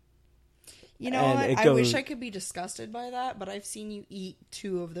 You know what? I wish I could be disgusted by that, but I've seen you eat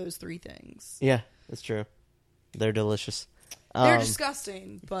 2 of those 3 things. Yeah, that's true. They're delicious. They're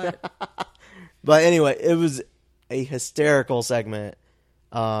disgusting, but... But anyway, it was a hysterical segment.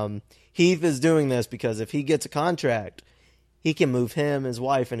 Heath is doing this because if he gets a contract, he can move him, his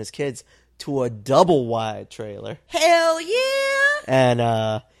wife, and his kids to a double-wide trailer. Hell yeah!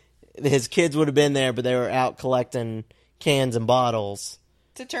 And his kids would have been there, but they were out collecting cans and bottles.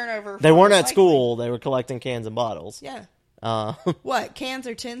 To turn over. They weren't at school. They were collecting cans and bottles. Yeah. What? Cans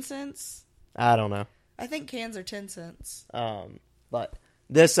are 10 cents? I don't know. I think cans are 10 cents. But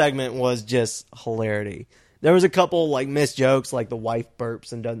this segment was just hilarity. There was a couple like missed jokes, like the wife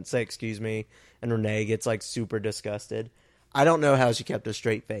burps and doesn't say excuse me, and Renee gets like super disgusted. I don't know how she kept a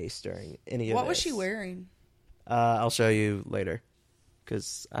straight face during any of this. What was she wearing? I'll show you later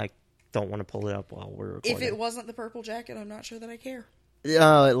because I don't want to pull it up while we're recording. If it wasn't the purple jacket, I'm not sure that I care.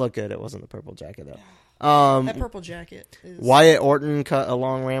 It looked good. It wasn't the purple jacket, though. That purple jacket is... Wyatt Orton cut a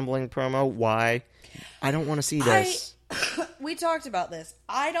long rambling promo. Why? I don't want to see this. We talked about this.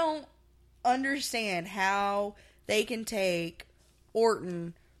 I don't understand how they can take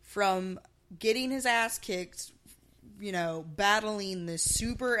Orton from getting his ass kicked, battling this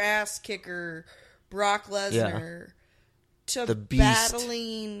super ass kicker, Brock Lesnar, to the beast.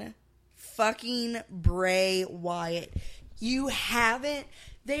 battling fucking Bray Wyatt. You haven't.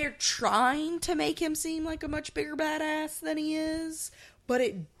 They're trying to make him seem like a much bigger badass than he is, but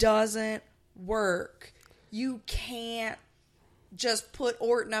it doesn't work. You can't just put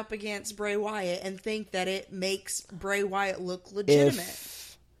Orton up against Bray Wyatt and think that it makes Bray Wyatt look legitimate.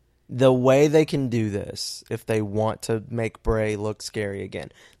 If the way they can do this, if they want to make Bray look scary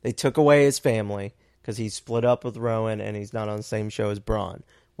again, they took away his family because he's split up with Rowan and he's not on the same show as Braun,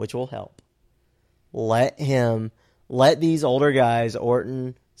 which will help. Let these older guys,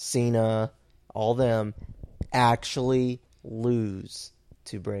 Orton, Cena, all them, actually lose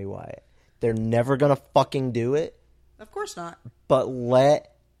to Bray Wyatt. They're never going to fucking do it. Of course not. But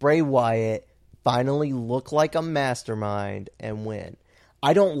let Bray Wyatt finally look like a mastermind and win.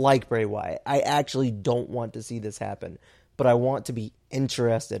 I don't like Bray Wyatt. I actually don't want to see this happen. But I want to be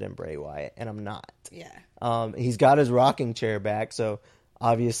interested in Bray Wyatt, and I'm not. Yeah. He's got his rocking chair back, so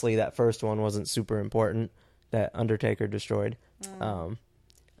obviously that first one wasn't super important that Undertaker destroyed.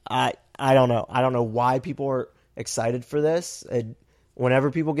 I don't know. I don't know why people are excited for this.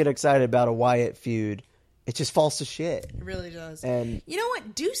 Whenever people get excited about a Wyatt feud, it just falls to shit. It really does. And you know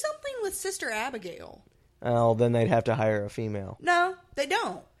what? Do something with Sister Abigail. Well, then they'd have to hire a female. No, they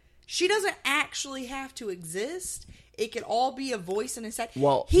don't. She doesn't actually have to exist. It could all be a voice in his head.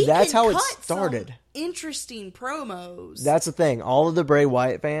 Well, he that's can how it cut started. Some interesting promos. That's the thing. All of the Bray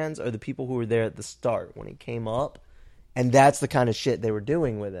Wyatt fans are the people who were there at the start when he came up. And that's the kind of shit they were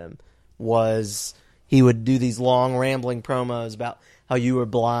doing with him. Was he would do these long rambling promos about how you were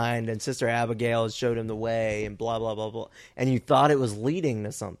blind and Sister Abigail showed him the way and blah, blah, blah, blah. And you thought it was leading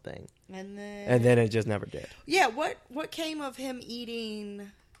to something. And then it just never did. Yeah, what came of him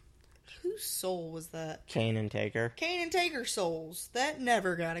eating... Whose soul was that? Kane and Taker. Kane and Taker souls. That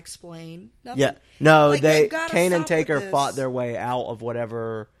never got explained. Nothing. Yeah. No, like, Kane and Taker fought their way out of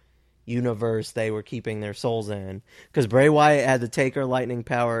whatever universe they were keeping their souls in. Because Bray Wyatt had the Taker lightning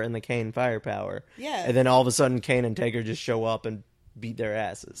power and the Kane fire power. Yeah. And then all of a sudden Kane and Taker just show up and beat their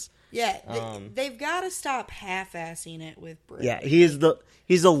asses. Yeah. They've got to stop half-assing it with Bray. Yeah, he's the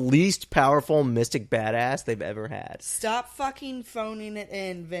least powerful mystic badass they've ever had. Stop fucking phoning it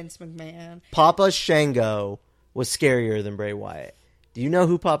in, Vince McMahon. Papa Shango was scarier than Bray Wyatt. Do you know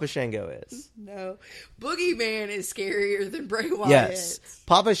who Papa Shango is? No. Boogeyman is scarier than Bray Wyatt. Yes.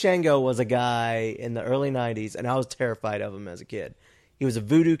 Papa Shango was a guy in the early 90s, and I was terrified of him as a kid. He was a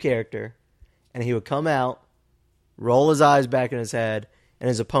voodoo character, and he would come out, roll his eyes back in his head, and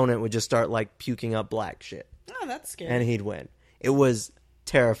his opponent would just start, like, puking up black shit. Oh, that's scary. And he'd win. It was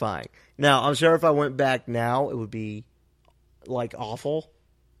terrifying. Now, I'm sure if I went back now, it would be, like, awful.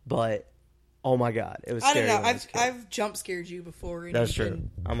 But, oh my God, it was scary. I don't know. I've jump scared you before. And that's you've true.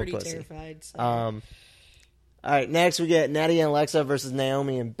 Been I'm pretty a pussy. Terrified. So. All right, next we get Natty and Alexa versus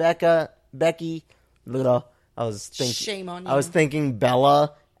Naomi and Becky. I was thinking. Shame on you. I was thinking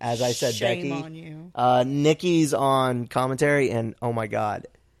Bella as I said Shame Becky. on you. Nikki's on commentary, and oh my God,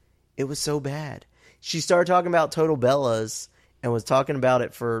 it was so bad. She started talking about Total Bellas and was talking about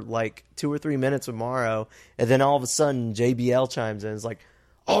it for like 2 or 3 minutes with Morrow, and then all of a sudden JBL chimes in. It's like,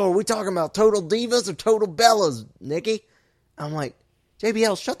 oh, are we talking about Total Divas or Total Bellas, Nikki? I'm like,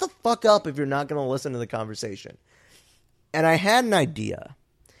 JBL, shut the fuck up if you're not going to listen to the conversation. And I had an idea,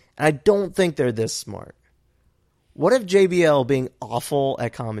 and I don't think they're this smart. What if JBL being awful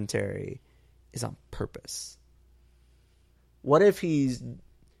at commentary is on purpose? What if he's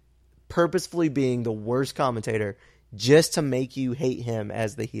purposefully being the worst commentator just to make you hate him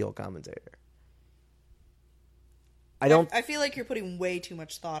as the heel commentator? I feel like you're putting way too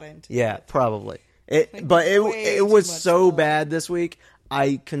much thought into it. Yeah, probably. It was so bad this week.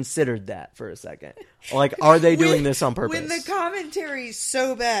 I considered that for a second. Like, are they doing this on purpose? When the commentary is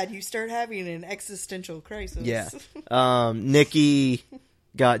so bad, you start having an existential crisis. Yeah. Nikki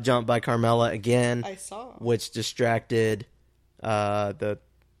got jumped by Carmella again. I saw. Which distracted the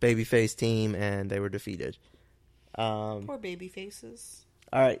babyface team, and they were defeated. Poor baby faces.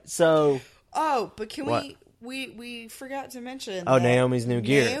 All right, so... Oh, but can we forgot to mention... Oh, Naomi's new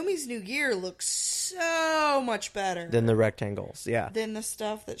gear. Naomi's new gear looks so much better. Than the rectangles, yeah. Than the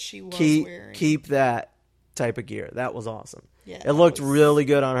stuff that she was wearing. Keep that type of gear. That was awesome. Yeah, it looked really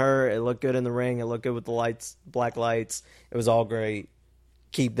good on her. It looked good in the ring. It looked good with the lights, black lights. It was all great.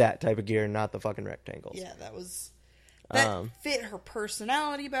 Keep that type of gear, not the fucking rectangles. Yeah, that fit her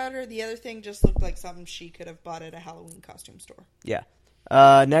personality better. The other thing just looked like something she could have bought at a Halloween costume store. Yeah.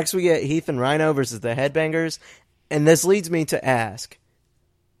 Next we get Heath and Rhino versus the Headbangers. And this leads me to ask,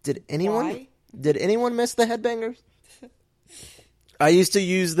 did anyone miss the Headbangers? I used to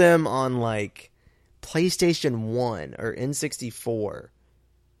use them on like PlayStation 1 or N64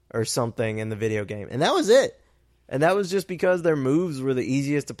 or something in the video game. And that was it. And that was just because their moves were the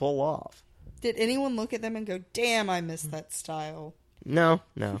easiest to pull off. Did anyone look at them and go, damn, I miss that style? No.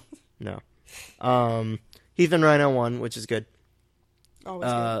 Heath and Rhino won, which is good.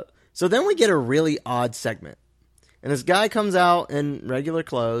 Always good. So then we get a really odd segment. And this guy comes out in regular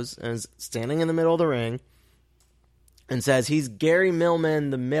clothes and is standing in the middle of the ring and says he's Gary Millman,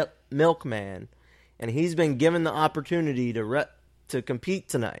 the milkman, and he's been given the opportunity to compete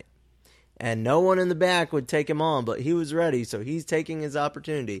tonight. And no one in the back would take him on, but he was ready, so he's taking his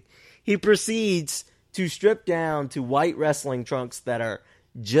opportunity. He proceeds to strip down to white wrestling trunks that are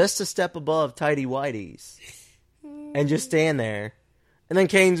just a step above tighty whities and just stand there. And then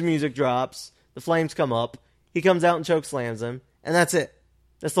Kane's music drops, the flames come up, he comes out and chokeslams him, and that's it.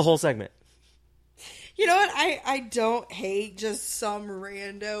 That's the whole segment. You know what? I don't hate just some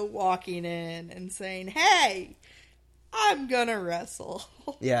rando walking in and saying, hey, I'm gonna wrestle.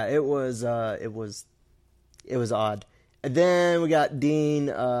 Yeah, it was odd. And then we got Dean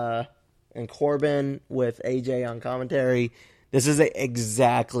and Corbin with AJ on commentary. This is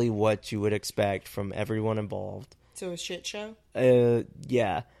exactly what you would expect from everyone involved. So a shit show?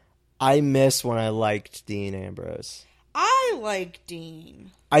 Yeah. I miss when I liked Dean Ambrose. I like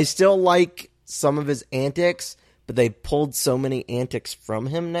Dean. I still like some of his antics, but they pulled so many antics from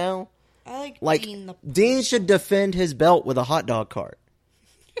him now. I like Dean. Dean should defend his belt with a hot dog cart.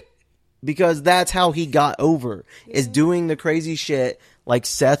 Because that's how he got over, is doing the crazy shit, like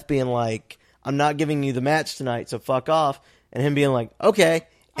Seth being like, I'm not giving you the match tonight, so fuck off. And him being like, okay,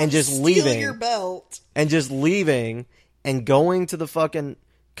 and just leaving. Your belt. And just leaving and going to the fucking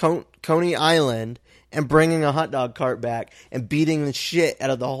Coney Island and bringing a hot dog cart back and beating the shit out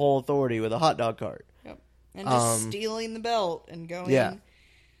of the whole authority with a hot dog cart. Yep. And just stealing the belt and going. Yeah.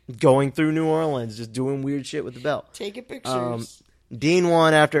 Going through New Orleans, just doing weird shit with the belt. Taking pictures. Dean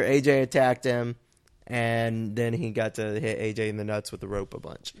won after AJ attacked him, and then he got to hit AJ in the nuts with the rope a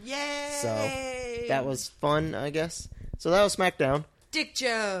bunch. Yay! So that was fun, I guess. So that was SmackDown. Dick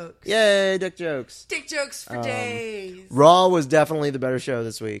jokes. Yay, dick jokes. Dick jokes for days. Raw was definitely the better show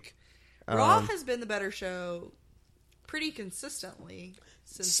this week. Raw has been the better show pretty consistently.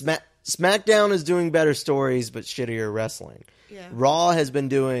 Since SmackDown is doing better stories, but shittier wrestling. Yeah. Raw has been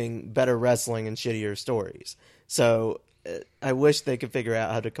doing better wrestling and shittier stories. So I wish they could figure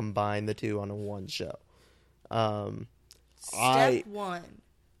out how to combine the two on one show. Step one.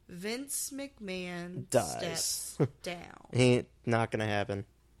 Vince McMahon dies. Steps down. Ain't not gonna happen.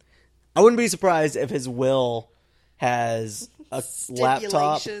 I wouldn't be surprised if his will has a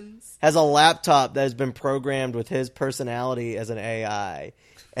laptop. Has a laptop that has been programmed with his personality as an AI,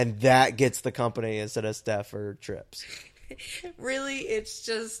 and that gets the company instead of Steph or Trips. Really, it's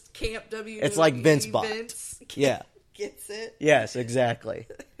just Camp WWE. It's like Vince Bot. Yeah. Gets it. Yes, exactly.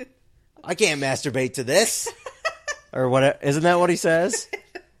 I can't masturbate to this. Or what? Isn't that what he says?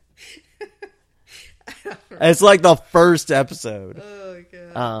 It's like the first episode. Oh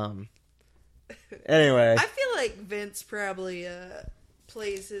god. Anyway, I feel like Vince probably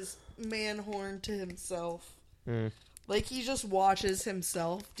plays his man horn to himself. Like he just watches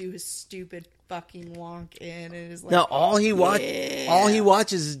himself do his stupid fucking walk in and is like, no, all he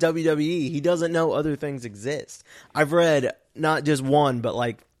watches is WWE. He doesn't know other things exist. I've read not just one, but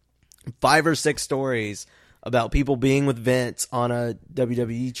like 5 or 6 stories about people being with Vince on a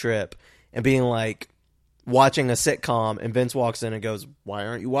WWE trip and being like watching a sitcom, and Vince walks in and goes, "Why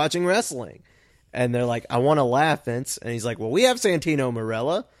aren't you watching wrestling?" And they're like, "I want to laugh, Vince." And he's like, "Well, we have Santino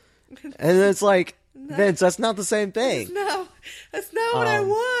Marella." And it's like, no, Vince, that's not the same thing. No, that's not what I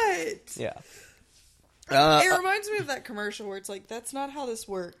want. Yeah. It reminds me of that commercial where it's like, that's not how this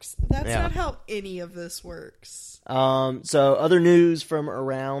works. That's not how any of this works. So other news from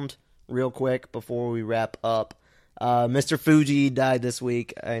around real quick before we wrap up. Mr. Fuji died this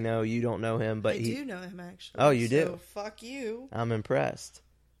week. I know you don't know him, but I do know him actually. Oh, you so do? Fuck you. I'm impressed.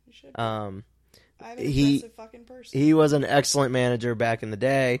 You should. I'm an impressive fucking person. He was an excellent manager back in the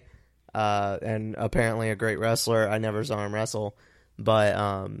day, and apparently a great wrestler. I never saw him wrestle,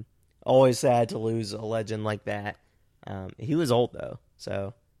 but always sad to lose a legend like that. He was old though,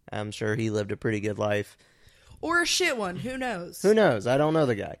 so I'm sure he lived a pretty good life. Or a shit one. Who knows? Who knows? I don't know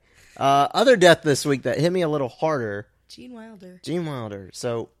the guy. Other death this week that hit me a little harder. Gene Wilder.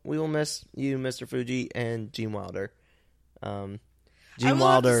 So we will miss you, Mr. Fuji, and Gene Wilder. I will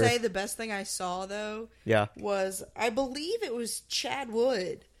have to say the best thing I saw, though, was, I believe it was Chad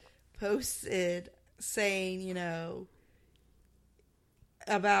Wood posted saying, you know,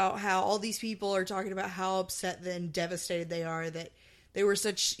 about how all these people are talking about how upset and devastated they are that they were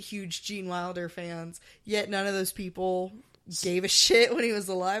such huge Gene Wilder fans, yet none of those people gave a shit when he was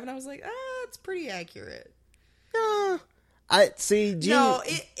alive. And I was like, it's pretty accurate. I see. No,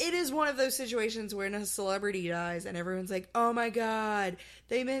 it is one of those situations where a celebrity dies and everyone's like, "Oh my god,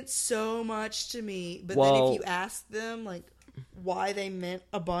 they meant so much to me." But then if you ask them like why they meant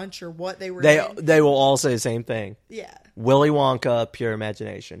a bunch or what they were, they will all say the same thing. Yeah, Willy Wonka, pure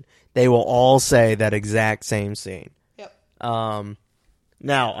imagination. They will all say that exact same scene. Yep.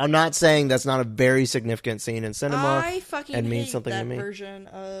 Now, I'm not saying that's not a very significant scene in cinema. I fucking and means hate something that to me. version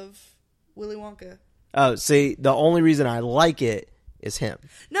of Willy Wonka. Oh, see, the only reason I like it is him.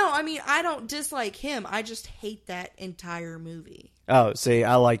 No, I mean, I don't dislike him. I just hate that entire movie. Oh, see,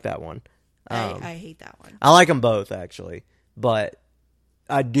 I like that one. I hate that one. I like them both, actually. But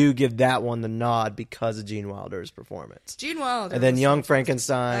I do give that one the nod because of Gene Wilder's performance. Gene Wilder. And then Young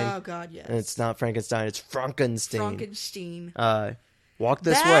Frankenstein. Oh, God, yes. And it's not Frankenstein, it's Frankenstein. Frankenstein. Walk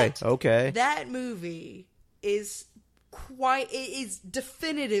This Way. Okay. That movie is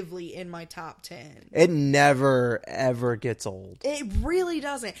definitively in my top 10. It never, ever gets old. It really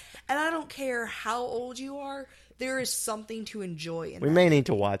doesn't. And I don't care how old you are, there is something to enjoy in We may need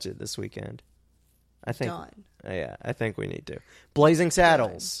to watch it this weekend. I think. Done. Yeah, I think we need to. Blazing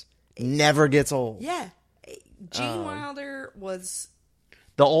Saddles. Never gets old. Yeah. Gene Wilder was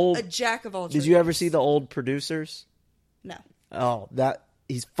a jack of all trades. Did you ever see the old Producers? No. Oh,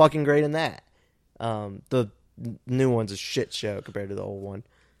 he's fucking great in that. The new one's a shit show compared to the old one.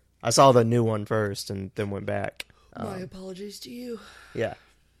 I saw the new one first and then went back. My apologies to you. Yeah,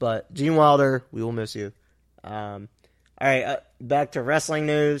 but Gene Wilder, we will miss you. All right, back to wrestling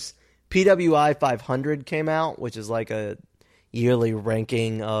news. PWI 500 came out, which is like a yearly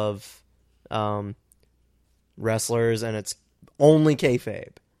ranking of wrestlers, and it's only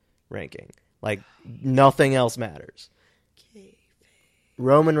kayfabe ranking. Like, nothing else matters. Kayfabe.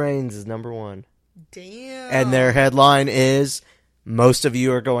 Roman Reigns is number 1. Damn. And their headline is, most of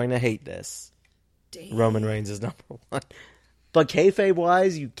you are going to hate this. Damn. Roman Reigns is number 1. But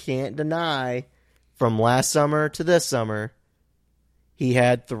kayfabe-wise, you can't deny, from last summer to this summer, he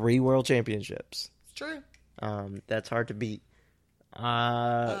had 3 world championships. It's true. That's hard to beat.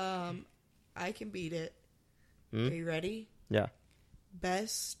 I can beat it. Are you ready? Yeah.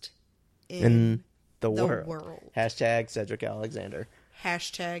 Best in the world. Hashtag Cedric Alexander.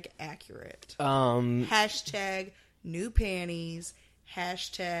 Hashtag accurate. Hashtag new panties.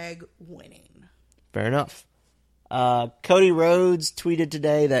 Hashtag winning. Fair enough. Cody Rhodes tweeted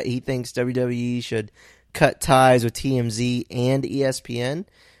today that he thinks WWE should cut ties with TMZ and ESPN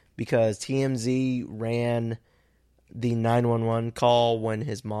because TMZ ran the 911 call when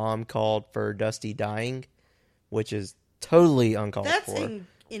his mom called for Dusty dying, which is totally uncalled for. That's in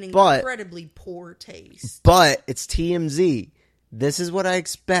incredibly poor taste. But it's TMZ. This is what I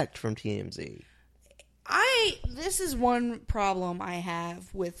expect from TMZ. This is one problem I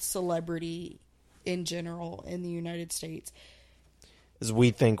have with celebrity in general in the United States. Is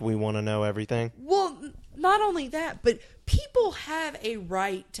we think we want to know everything. Well, not only that, but people have a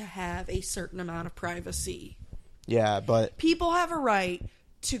right to have a certain amount of privacy. Yeah, but people have a right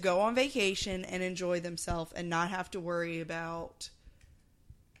to go on vacation and enjoy themselves and not have to worry about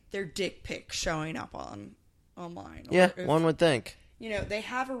their dick pic showing up online. Yeah, one would think. They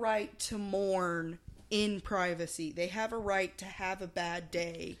have a right to mourn in privacy. They have a right to have a bad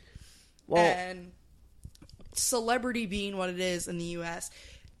day. Well, and celebrity being what it is in the U.S.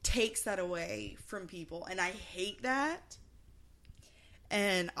 takes that away from people. And I hate that.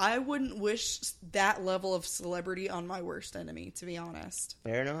 And I wouldn't wish that level of celebrity on my worst enemy, to be honest.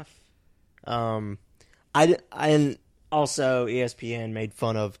 Fair enough. And also ESPN made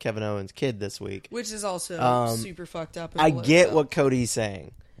fun of Kevin Owens' kid this week. Which is also super fucked up. I get what Cody's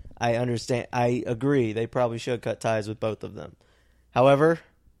saying. I understand. I agree. They probably should cut ties with both of them. However,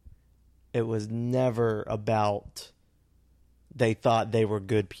 it was never about they thought they were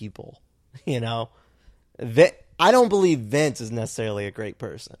good people. I don't believe Vince is necessarily a great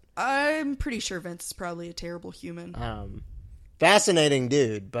person. I'm pretty sure Vince is probably a terrible human. Fascinating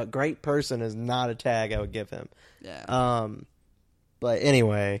dude, but great person is not a tag I would give him. Yeah. But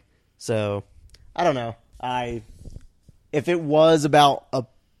anyway, so I don't know. If it was about a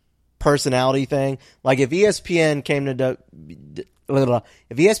personality thing, like if ESPN came to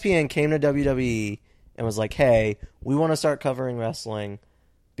WWE and was like, "Hey, we want to start covering wrestling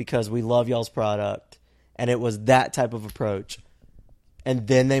because we love y'all's product," and it was that type of approach, and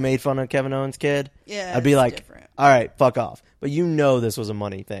then they made fun of Kevin Owens' kid, I'd be like, different. All right, fuck off. But this was a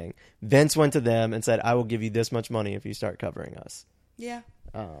money thing. Vince went to them and said, "I will give you this much money if you start covering us." Yeah.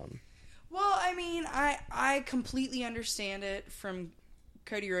 Well, I mean, I completely understand it from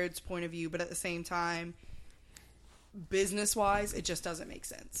Cody Rhodes' point of view, but at the same time, business-wise, it just doesn't make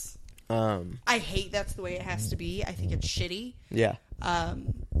sense. I hate that's the way it has to be. I think it's shitty. Yeah.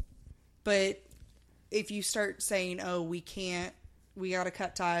 But if you start saying, oh, we got to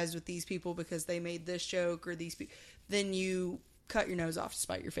cut ties with these people because they made this joke or these people, then you cut your nose off to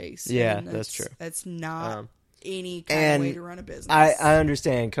spite your face. Yeah, that's true. That's not any kind of way to run a business. I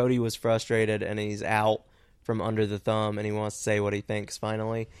understand Cody was frustrated and he's out from under the thumb and he wants to say what he thinks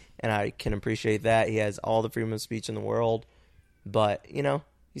finally. And I can appreciate that. He has all the freedom of speech in the world. But,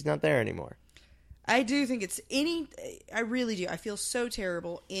 he's not there anymore. I do think I really do. I feel so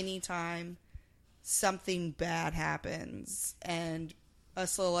terrible anytime something bad happens and a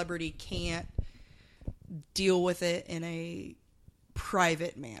celebrity can't deal with it in a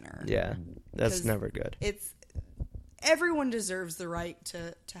private manner. Yeah, that's never good. Everyone deserves the right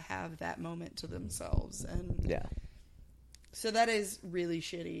to have that moment to themselves. And yeah. So that is really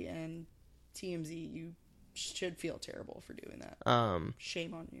shitty, and TMZ, you should feel terrible for doing that.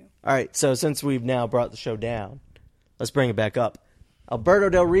 Shame on you. All right, so since we've now brought the show down, let's bring it back up. Alberto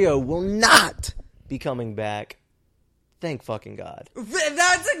Del Rio will not be coming back. Thank fucking God.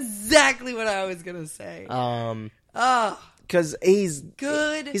 That's exactly what I was gonna say. Because he's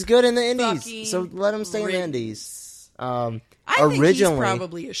good. He's good in the Indies, so let him stay in the Indies. I think he's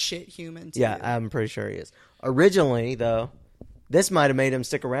probably a shit human too. Yeah, I'm pretty sure he is. Originally, though, this might have made him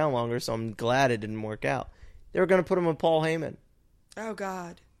stick around longer, so I'm glad it didn't work out. They were going to put him with Paul Heyman. Oh,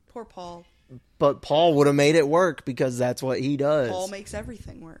 God. Poor Paul. But Paul would have made it work because that's what he does. Paul makes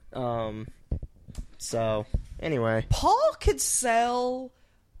everything work. So, anyway. Paul could sell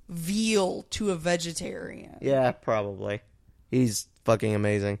veal to a vegetarian. Yeah, probably. He's fucking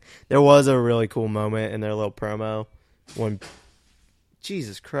amazing. There was a really cool moment in their little promo when...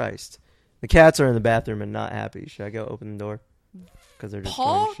 Jesus Christ. The cats are in the bathroom and not happy. Should I go open the door? Because they're just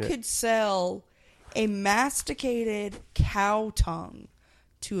Paul shit. could sell a masticated cow tongue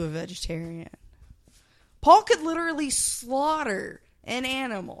to a vegetarian. Paul could literally slaughter an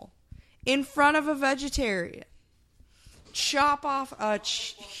animal in front of a vegetarian, chop off a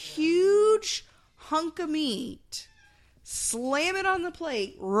huge hunk of meat, slam it on the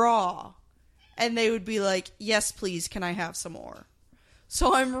plate raw, and they would be like, yes, please, can I have some more?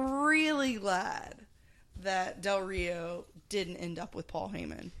 So I'm really glad that Del Rio didn't end up with Paul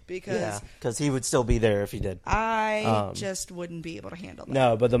Heyman because he would still be there if he did. I just wouldn't be able to handle that.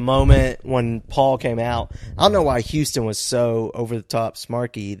 No, but the moment when Paul came out, I don't know why Houston was so over the top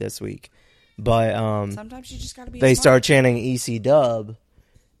smarky this week, but sometimes you just gotta be. They smart. started chanting EC Dub,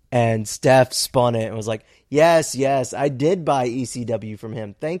 and Steph spun it and was like, "Yes, I did buy ECW from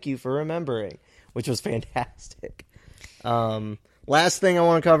him. Thank you for remembering," which was fantastic. Last thing I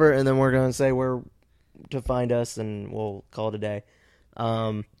want to cover, and then we're going to say where to find us, and we'll call it a day.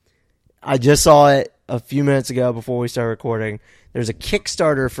 I just saw it a few minutes ago before we started recording. There's a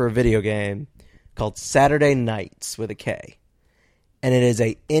Kickstarter for a video game called Saturday Nights with a K. And it is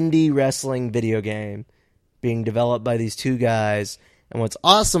a indie wrestling video game being developed by these two guys. And what's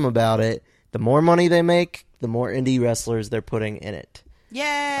awesome about it, the more money they make, the more indie wrestlers they're putting in it.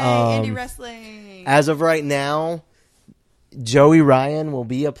 Yay, indie wrestling. As of right now, Joey Ryan will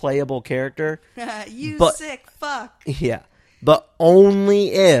be a playable character. Sick fuck. Yeah. But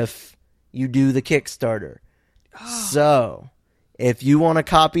only if you do the Kickstarter. Oh. So, if you want a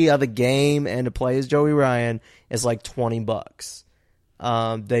copy of the game and to play as Joey Ryan, it's like $20.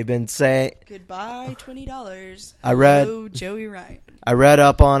 They've been saying goodbye $20. Hello, Joey Ryan. I read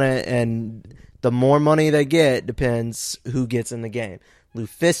up on it, and the more money they get depends who gets in the game.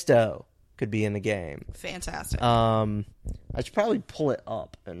 Lufisto could be in the game. Fantastic. I should probably pull it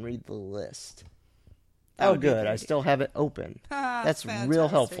up and read the list. Oh, good. I still have it open. That's real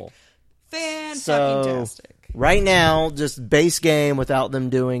helpful. Fantastic. Right now, just base game without them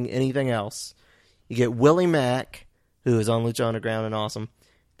doing anything else. You get Willie Mack, who is on Lucha Underground and awesome.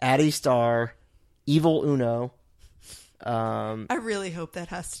 Addy Starr, Evil Uno. I really hope that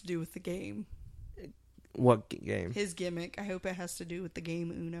has to do with the game. What game? His gimmick. I hope it has to do with the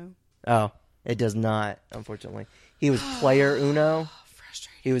game Uno. Oh, it does not, unfortunately. He was Player Uno.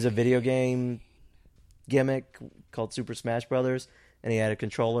 Frustrating. He was a video game gimmick called Super Smash Brothers, and he had a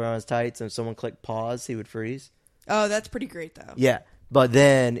controller on his tights, and if someone clicked pause, he would freeze. Oh, that's pretty great, though. Yeah, but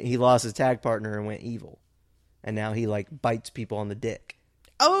then he lost his tag partner and went evil. And now he, bites people on the dick.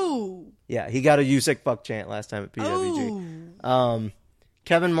 Oh! Yeah, he got a "you sick fuck" chant last time at PWG. Oh.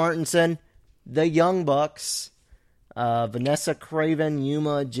 Kevin Martinson, the Young Bucks, Vanessa Craven,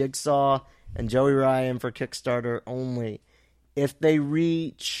 Yuma, Jigsaw, and Joey Ryan for Kickstarter only. If they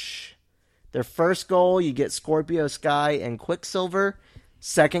reach their first goal, you get Scorpio Sky and Quicksilver.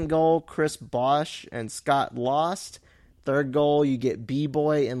 Second goal, Chris Bosch and Scott Lost. Third goal, you get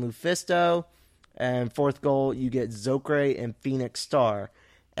B-Boy and Lufisto. And fourth goal, you get Zokre and Phoenix Star.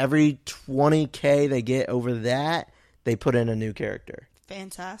 Every 20K they get over that, they put in a new character.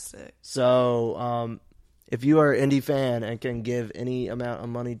 Fantastic. So, if you are an indie fan and can give any amount of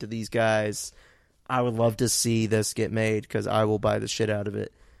money to these guys, I would love to see this get made because I will buy the shit out of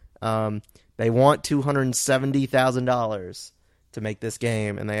it. They want $270,000 to make this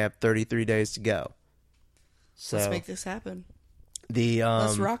game, and they have 33 days to go. So let's make this happen.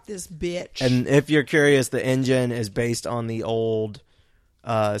 Let's rock this bitch. And if you're curious, the engine is based on the old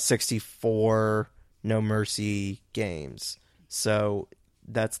 64 No Mercy games. So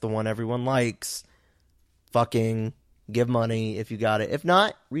that's the one everyone likes. Fucking give money if you got it. If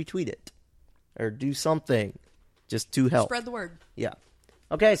not, retweet it. Or do something just to help. Spread the word. Yeah.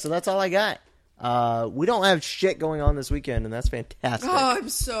 Okay, so that's all I got. We don't have shit going on this weekend, and that's fantastic. Oh, I'm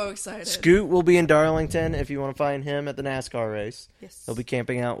so excited. Scoot will be in Darlington if you want to find him at the NASCAR race. Yes. He'll be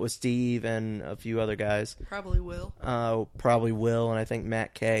camping out with Steve and a few other guys. Probably will. And I think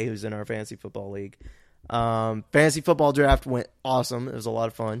Matt Kay, who's in our fantasy football league. Fantasy football draft went awesome. It was a lot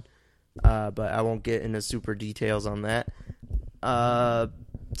of fun. But I won't get into super details on that.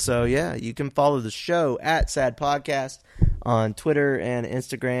 So, yeah, you can follow the show at Sad Podcast on Twitter and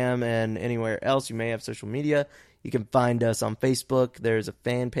Instagram and anywhere else you may have social media. You can find us on Facebook. There's a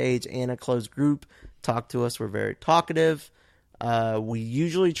fan page and a closed group. Talk to us. We're very talkative. We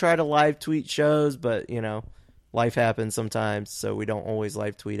usually try to live tweet shows, but, you know, life happens sometimes, so we don't always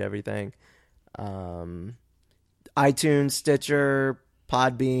live tweet everything. iTunes, Stitcher,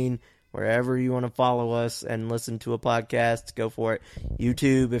 Podbean, wherever you want to follow us and listen to a podcast, go for it.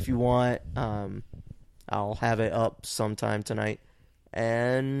 YouTube, if you want. I'll have it up sometime tonight.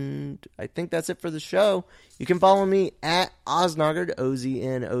 And I think that's it for the show. You can follow me at Oznogard,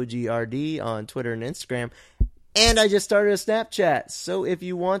 OZNOGRD, on Twitter and Instagram. And I just started a Snapchat. So if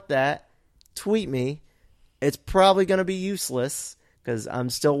you want that, tweet me. It's probably going to be useless because I'm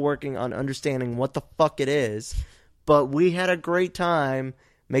still working on understanding what the fuck it is. But we had a great time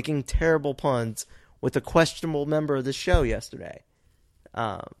making terrible puns with a questionable member of the show yesterday.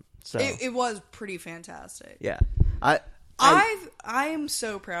 So it was pretty fantastic. Yeah. I am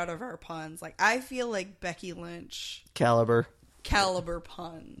so proud of our puns. Like, I feel like Becky Lynch caliber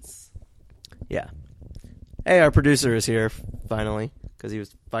puns. Yeah. Hey, our producer is here finally because he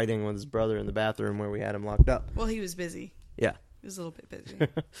was fighting with his brother in the bathroom where we had him locked up. Well, he was busy. Yeah. He was a little bit busy.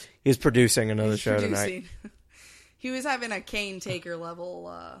 He was producing another show tonight. He was having a Kane Taker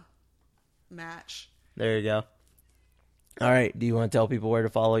level match. There you go. All right. Do you want to tell people where to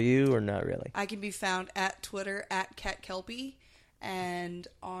follow you or not really? I can be found at Twitter at CatKelpie and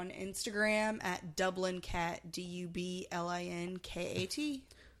on Instagram at DublinCat, DUBLINKAT.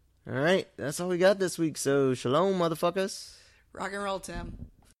 All right. That's all we got this week. So shalom, motherfuckers. Rock and roll,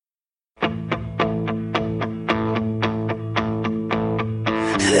 Tim.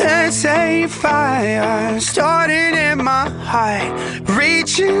 There's a fire starting in my heart,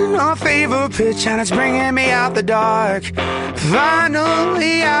 reaching a fever pitch and it's bringing me out the dark.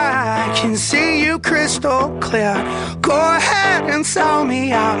 Finally I can see you crystal clear. Go ahead and sell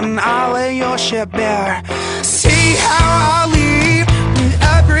me out and I'll lay your ship bare. See how I leave with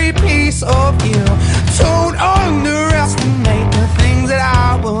every piece of you. Don't underestimate the things that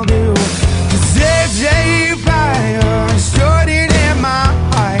I will do. 'Cause there's a fire starting in my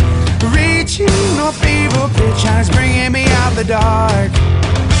heart, reaching a fever pitch and it's bringing me out the dark.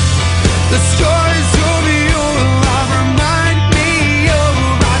 The stories of your love remind me of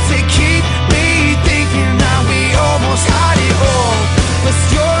about to keep me thinking that we almost had it all. The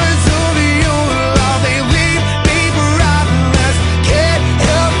stories of your love, they leave me breathless. Can't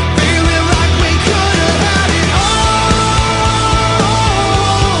help feeling like we could have had it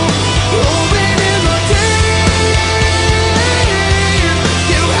all. Open in the day,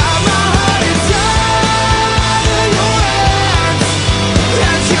 you have my heart inside of your hands.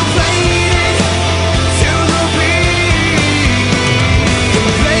 As you played it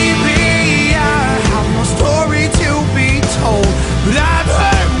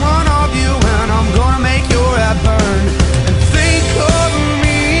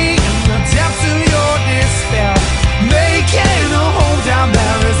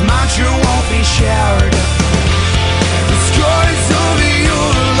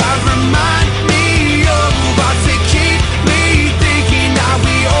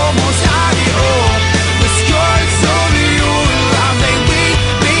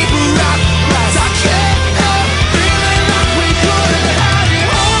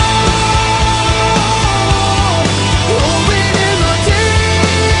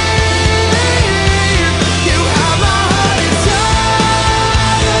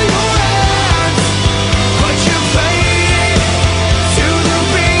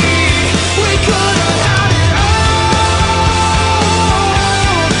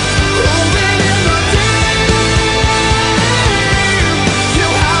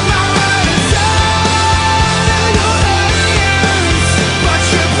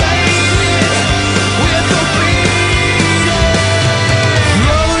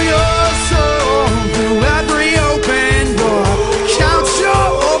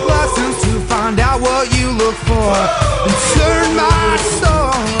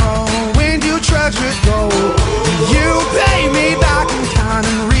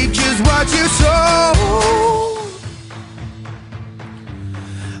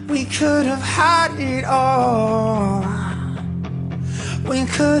had it all. We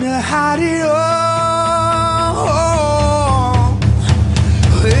could have had it all.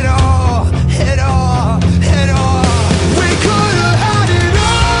 It all